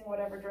them facing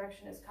whatever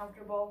direction is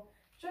comfortable,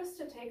 just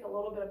to take a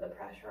little bit of the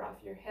pressure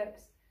off your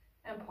hips,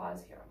 and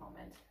pause here a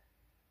moment.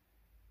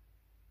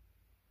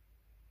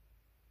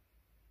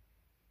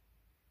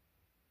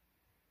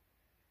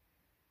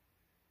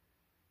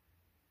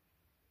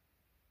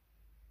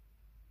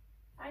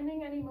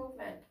 finding any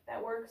movement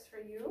that works for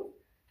you,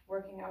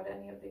 working out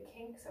any of the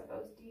kinks of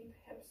those deep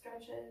hip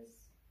stretches.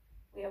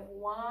 We have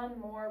one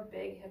more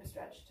big hip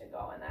stretch to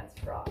go, and that's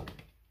frog.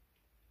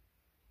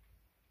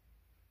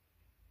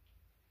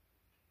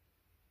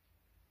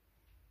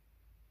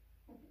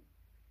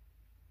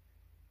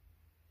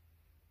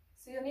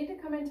 So you'll need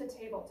to come into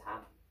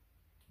tabletop.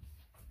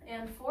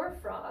 And for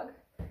frog,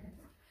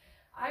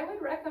 I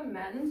would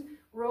recommend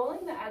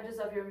rolling the edges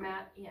of your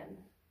mat in.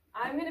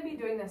 I'm going to be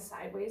doing this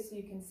sideways so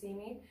you can see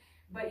me,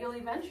 but you'll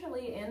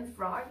eventually in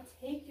frog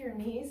take your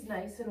knees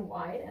nice and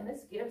wide, and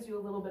this gives you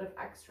a little bit of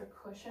extra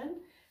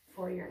cushion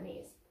for your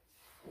knees.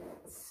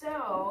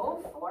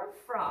 So for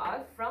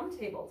frog from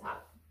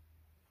tabletop,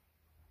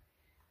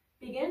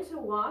 begin to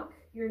walk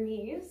your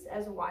knees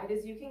as wide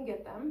as you can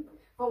get them,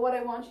 but what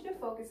I want you to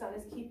focus on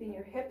is keeping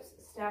your hips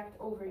stacked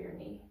over your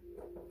knee.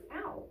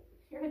 Ow,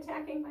 you're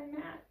attacking my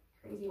mat,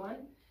 crazy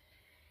one.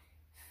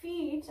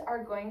 Feet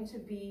are going to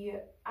be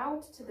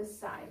out to the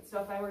side. So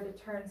if I were to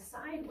turn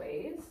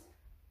sideways,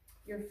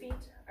 your feet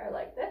are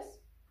like this.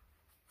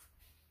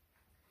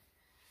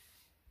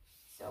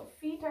 So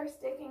feet are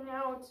sticking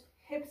out,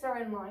 hips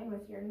are in line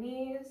with your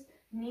knees,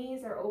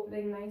 knees are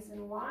opening nice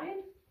and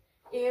wide.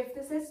 If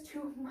this is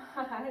too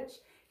much,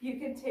 you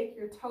can take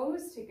your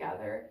toes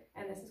together,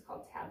 and this is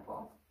called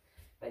tadpole.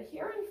 But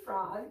here in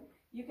frog,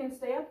 you can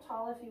stay up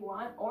tall if you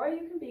want, or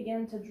you can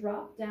begin to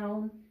drop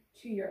down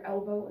to your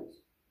elbows.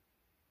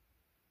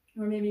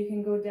 Or maybe you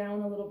can go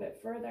down a little bit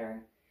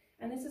further.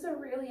 And this is a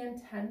really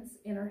intense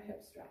inner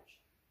hip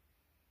stretch,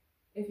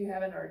 if you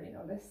haven't already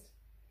noticed.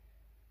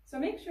 So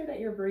make sure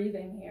that you're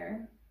breathing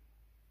here,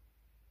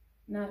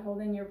 not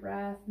holding your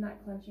breath,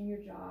 not clenching your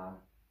jaw.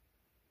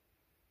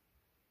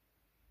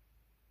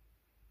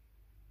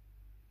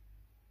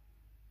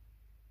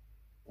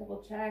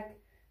 Double check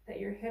that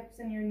your hips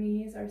and your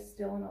knees are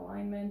still in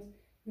alignment.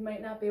 You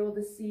might not be able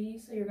to see,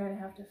 so you're going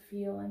to have to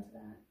feel into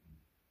that.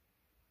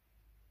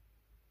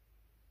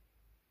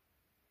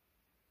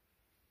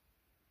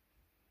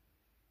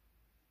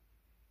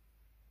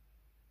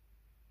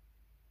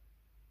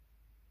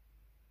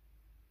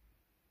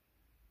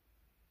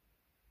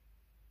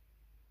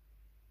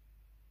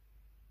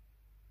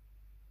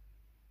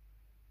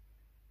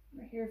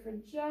 We're here for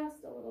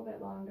just a little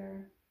bit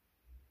longer.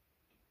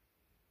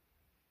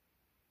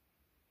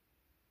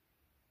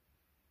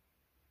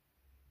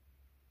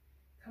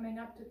 Coming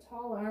up to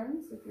tall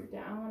arms if you're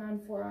down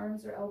on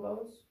forearms or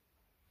elbows.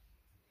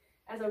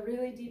 As a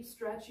really deep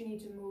stretch, you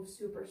need to move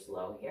super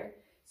slow here.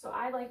 So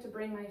I like to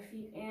bring my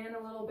feet in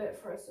a little bit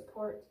for a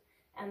support,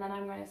 and then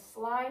I'm going to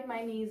slide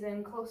my knees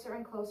in closer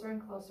and closer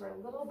and closer,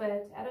 a little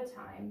bit at a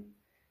time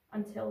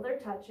until they're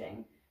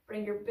touching.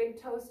 Bring your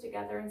big toes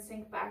together and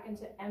sink back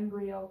into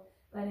embryo,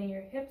 letting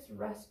your hips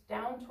rest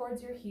down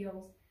towards your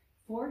heels,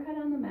 forehead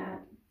on the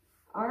mat,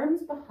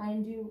 arms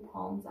behind you,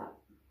 palms up.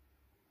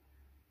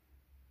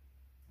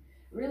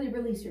 Really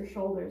release your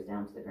shoulders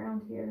down to the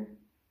ground here.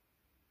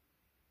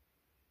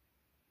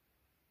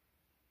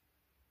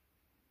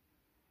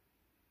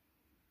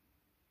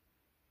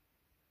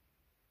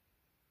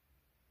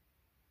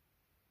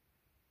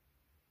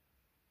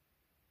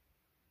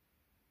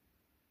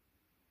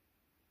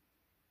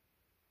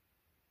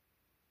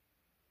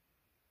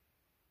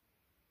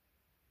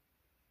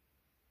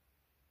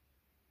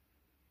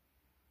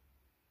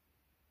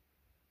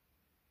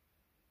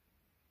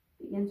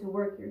 Begin to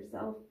work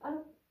yourself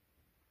up.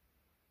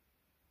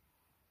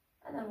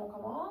 And then we'll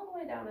come all the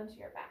way down into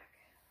your back.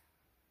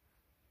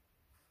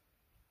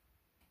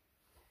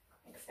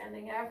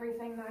 Extending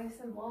everything nice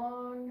and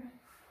long.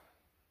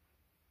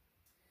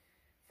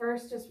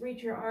 First, just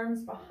reach your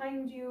arms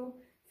behind you.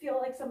 Feel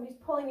like somebody's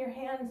pulling your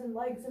hands and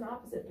legs in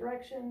opposite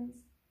directions.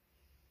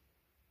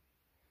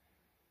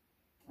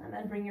 And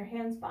then bring your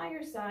hands by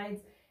your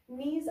sides,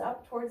 knees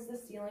up towards the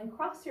ceiling.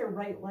 Cross your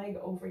right leg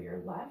over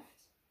your left.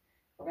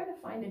 We're going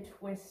to find a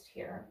twist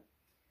here.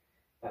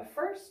 But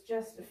first,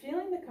 just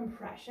feeling the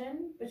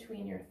compression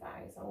between your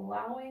thighs,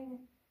 allowing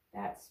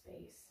that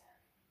space,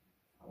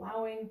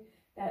 allowing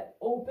that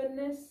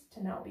openness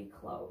to now be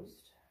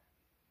closed.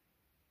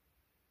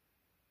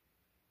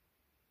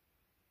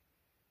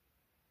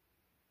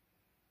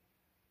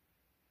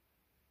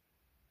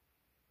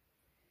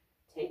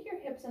 Take your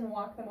hips and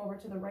walk them over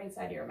to the right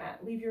side of your mat.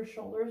 Leave your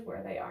shoulders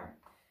where they are.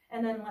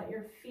 And then let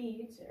your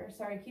feet,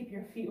 keep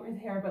your feet where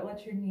they are, but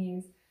let your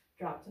knees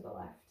drop to the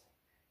left.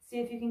 See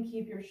if you can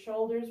keep your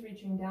shoulders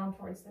reaching down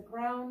towards the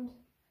ground,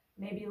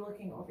 maybe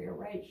looking over your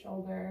right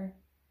shoulder.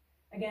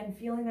 Again,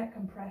 feeling that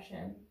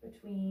compression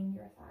between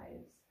your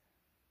thighs.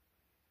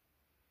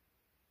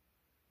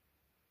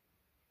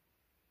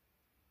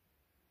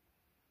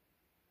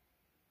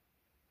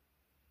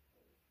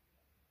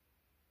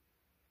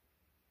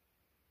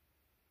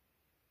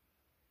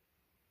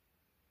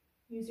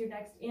 Use your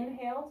next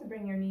inhale to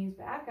bring your knees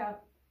back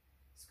up.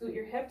 Scoot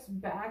your hips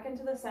back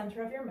into the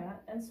center of your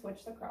mat and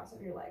switch the cross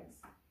of your legs.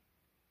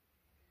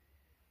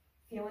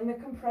 Feeling the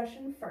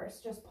compression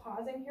first, just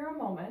pausing here a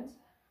moment.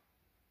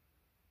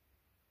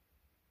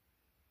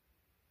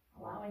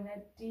 Allowing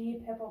that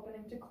deep hip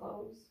opening to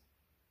close.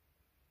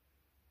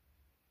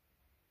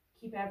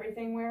 Keep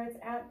everything where it's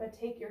at, but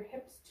take your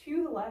hips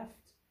to the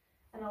left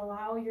and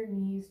allow your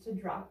knees to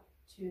drop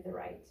to the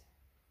right.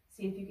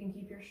 See if you can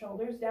keep your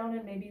shoulders down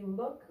and maybe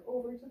look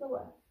over to the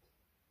left.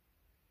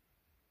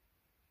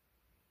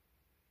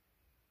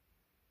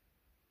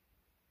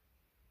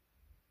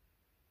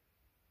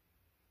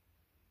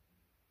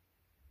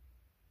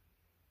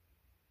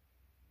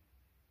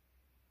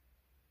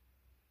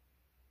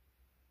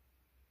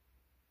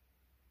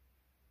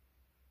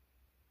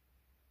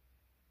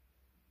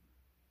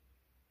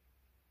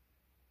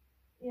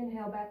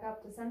 Inhale back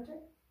up to center.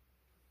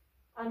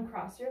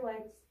 Uncross your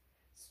legs.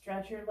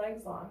 Stretch your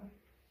legs long.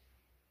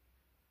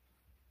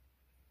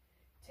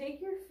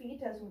 Take your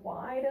feet as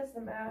wide as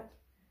the mat.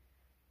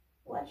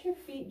 Let your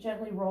feet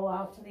gently roll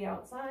out to the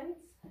outsides.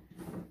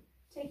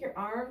 Take your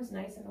arms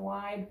nice and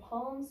wide,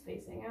 palms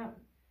facing up,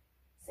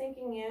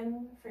 sinking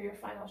in for your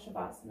final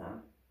Shavasana.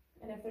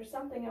 And if there's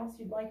something else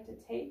you'd like to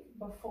take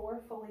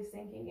before fully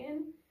sinking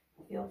in,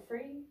 feel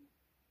free.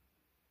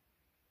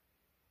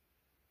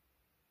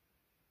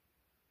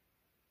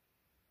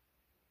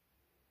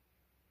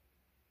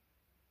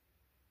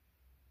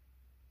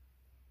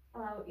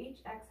 Allow each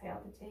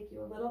exhale to take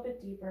you a little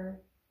bit deeper,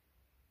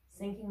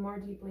 sinking more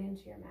deeply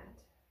into your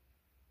mat.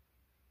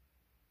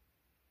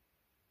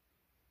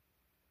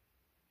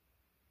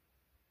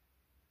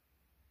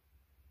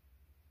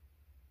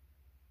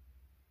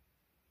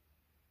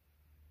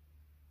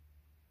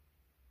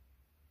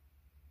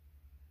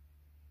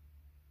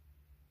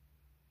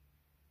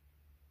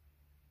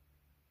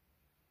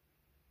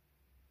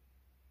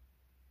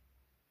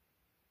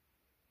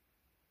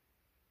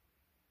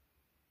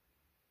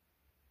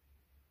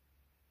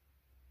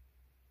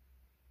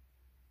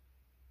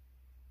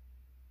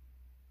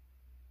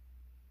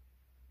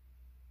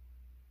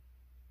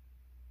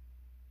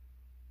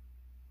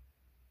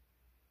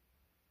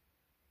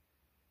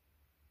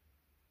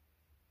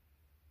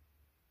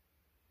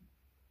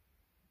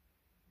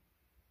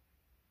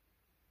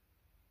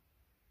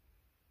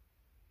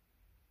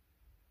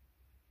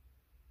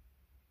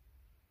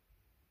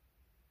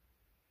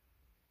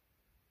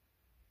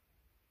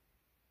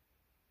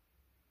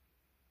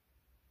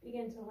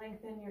 Begin to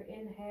lengthen your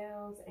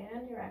inhales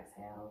and your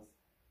exhales.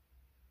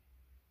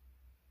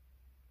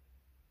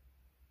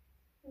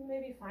 And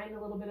maybe find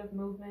a little bit of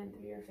movement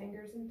through your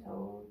fingers and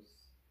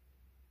toes.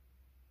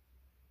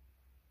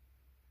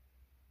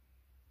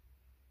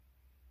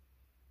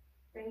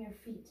 Bring your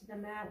feet to the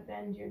mat,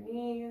 bend your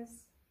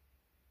knees,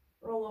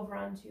 roll over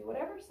onto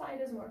whatever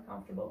side is more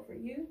comfortable for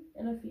you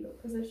in a fetal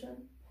position.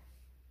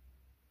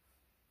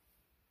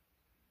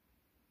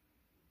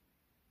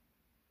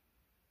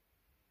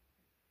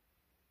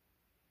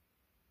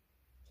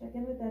 Check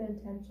in with that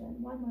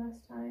intention one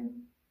last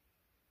time.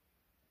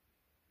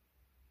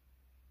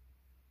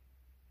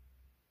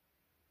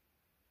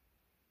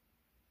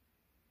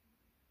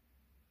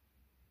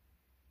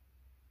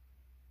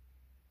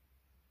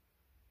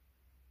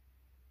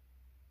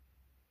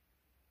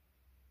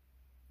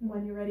 And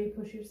when you're ready,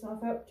 push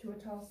yourself up to a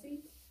tall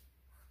seat.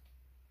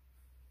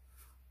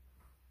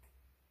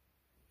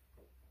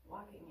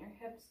 Walking your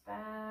hips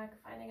back,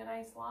 finding a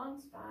nice long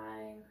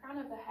spine. Crown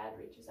of the head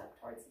reaches up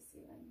towards the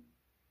ceiling.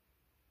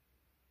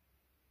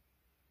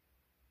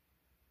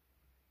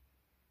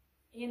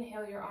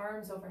 Inhale your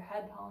arms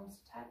overhead, palms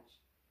to touch.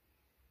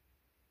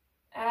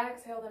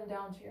 Exhale them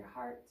down to your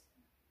heart.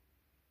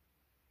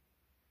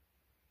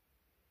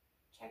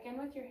 Check in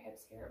with your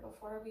hips here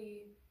before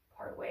we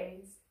part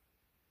ways.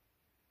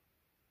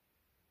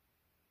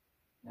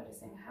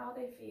 Noticing how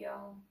they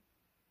feel.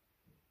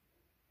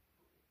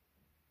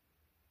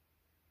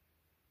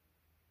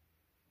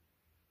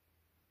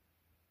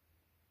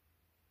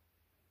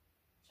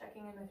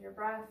 Checking in with your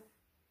breath.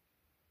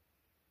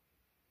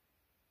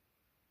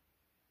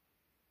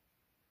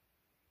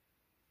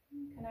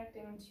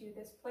 Connecting to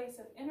this place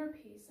of inner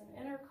peace and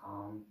inner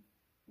calm,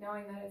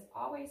 knowing that it's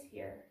always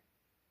here.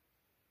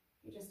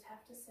 You just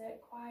have to sit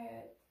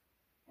quiet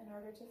in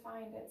order to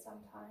find it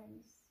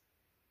sometimes.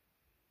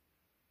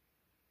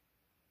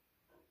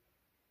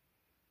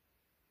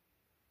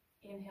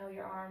 Inhale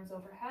your arms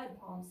overhead,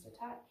 palms to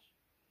touch.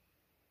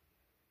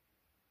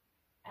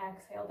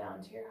 Exhale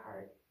down to your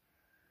heart.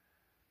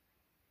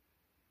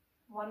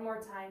 One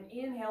more time,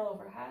 inhale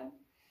overhead.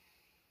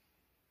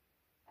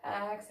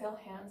 Exhale,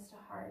 hands to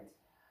heart.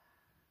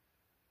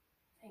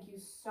 Thank you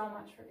so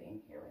much for being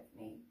here with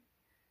me.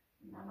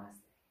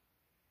 Namaste.